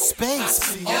need some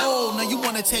space. Oh, now you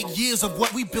wanna take years of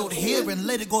what we built here and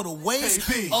let it go to waste.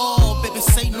 Oh, baby,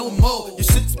 say no more. Your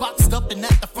shit's boxed up and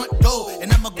at the front door,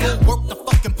 and I'ma go work the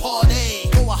fucking party.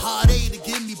 Go a hard A to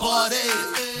give me body.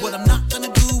 What I'm not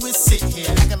gonna do is sit here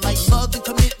acting like love and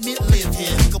commitment live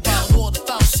here. Think about all the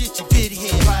foul shit you did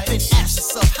here. Then ask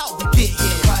yourself how we get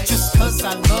here. Just cause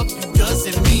I love you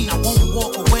doesn't mean I won't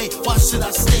walk away. Why should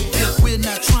I stay here? We're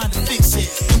not trying to fix it,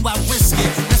 and why risk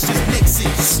it? Let's just mix it.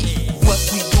 Shit. What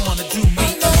we gonna do, me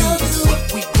and you? What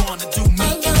we gonna do, me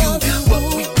and you? What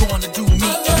we gonna do, me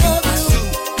and you?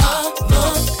 I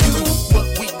love you. What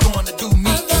we gonna do,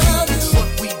 me and you? What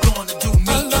we gonna do,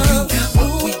 me and you?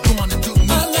 What we gonna do,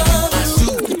 me and you?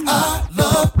 I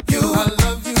love you. I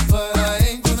love you, but I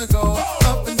ain't gonna go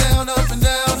up and down, up and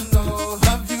down. No,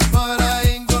 love you, but I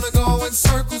ain't gonna go in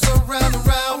circles around and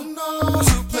round. No,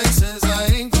 two places I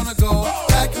ain't gonna go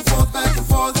back and forth, back and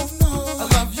forth. No, I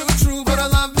love you true, but I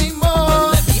love me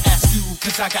more. Let me ask you,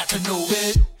 cause I got to know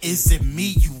it. Is it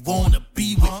me you wanna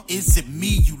be with? Is it me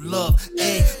you love?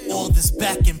 Ay, all this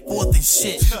back and forth and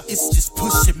shit, it's just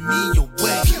pushing me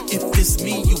away. If it's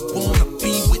me you wanna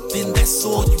be with, then that's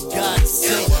all you gotta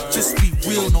say. Just be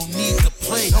real, no need to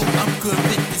play. I'm good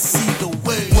with this either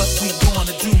way. What we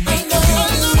gonna do, me and you?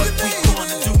 What we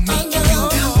gonna do, me and you?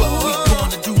 What we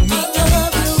gonna do, me and you?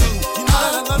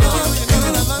 I love you.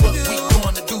 What we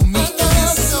gonna do, me and you?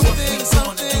 What we gonna do, me and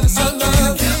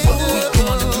you? What we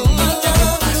gonna do, me and you?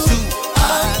 I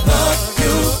love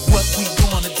you. What we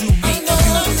gonna do, me and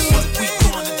you? What we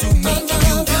gonna do, me and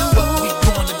you? What we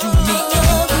gonna do, me and you?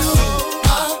 I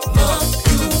love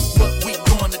you. What we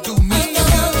gonna do, me and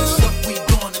you? What we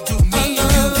gonna do, me and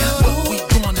you? What we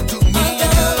gonna do, me and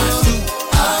you?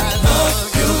 I love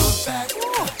you.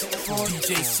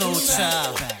 DJ Soul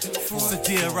Child, it's a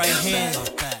deal right here.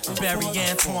 Barry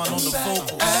Antoine on the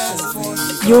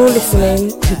vocals. You're listening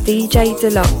to DJ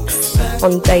Dlux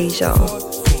on Deja.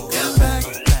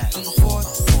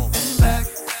 Back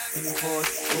and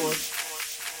forth,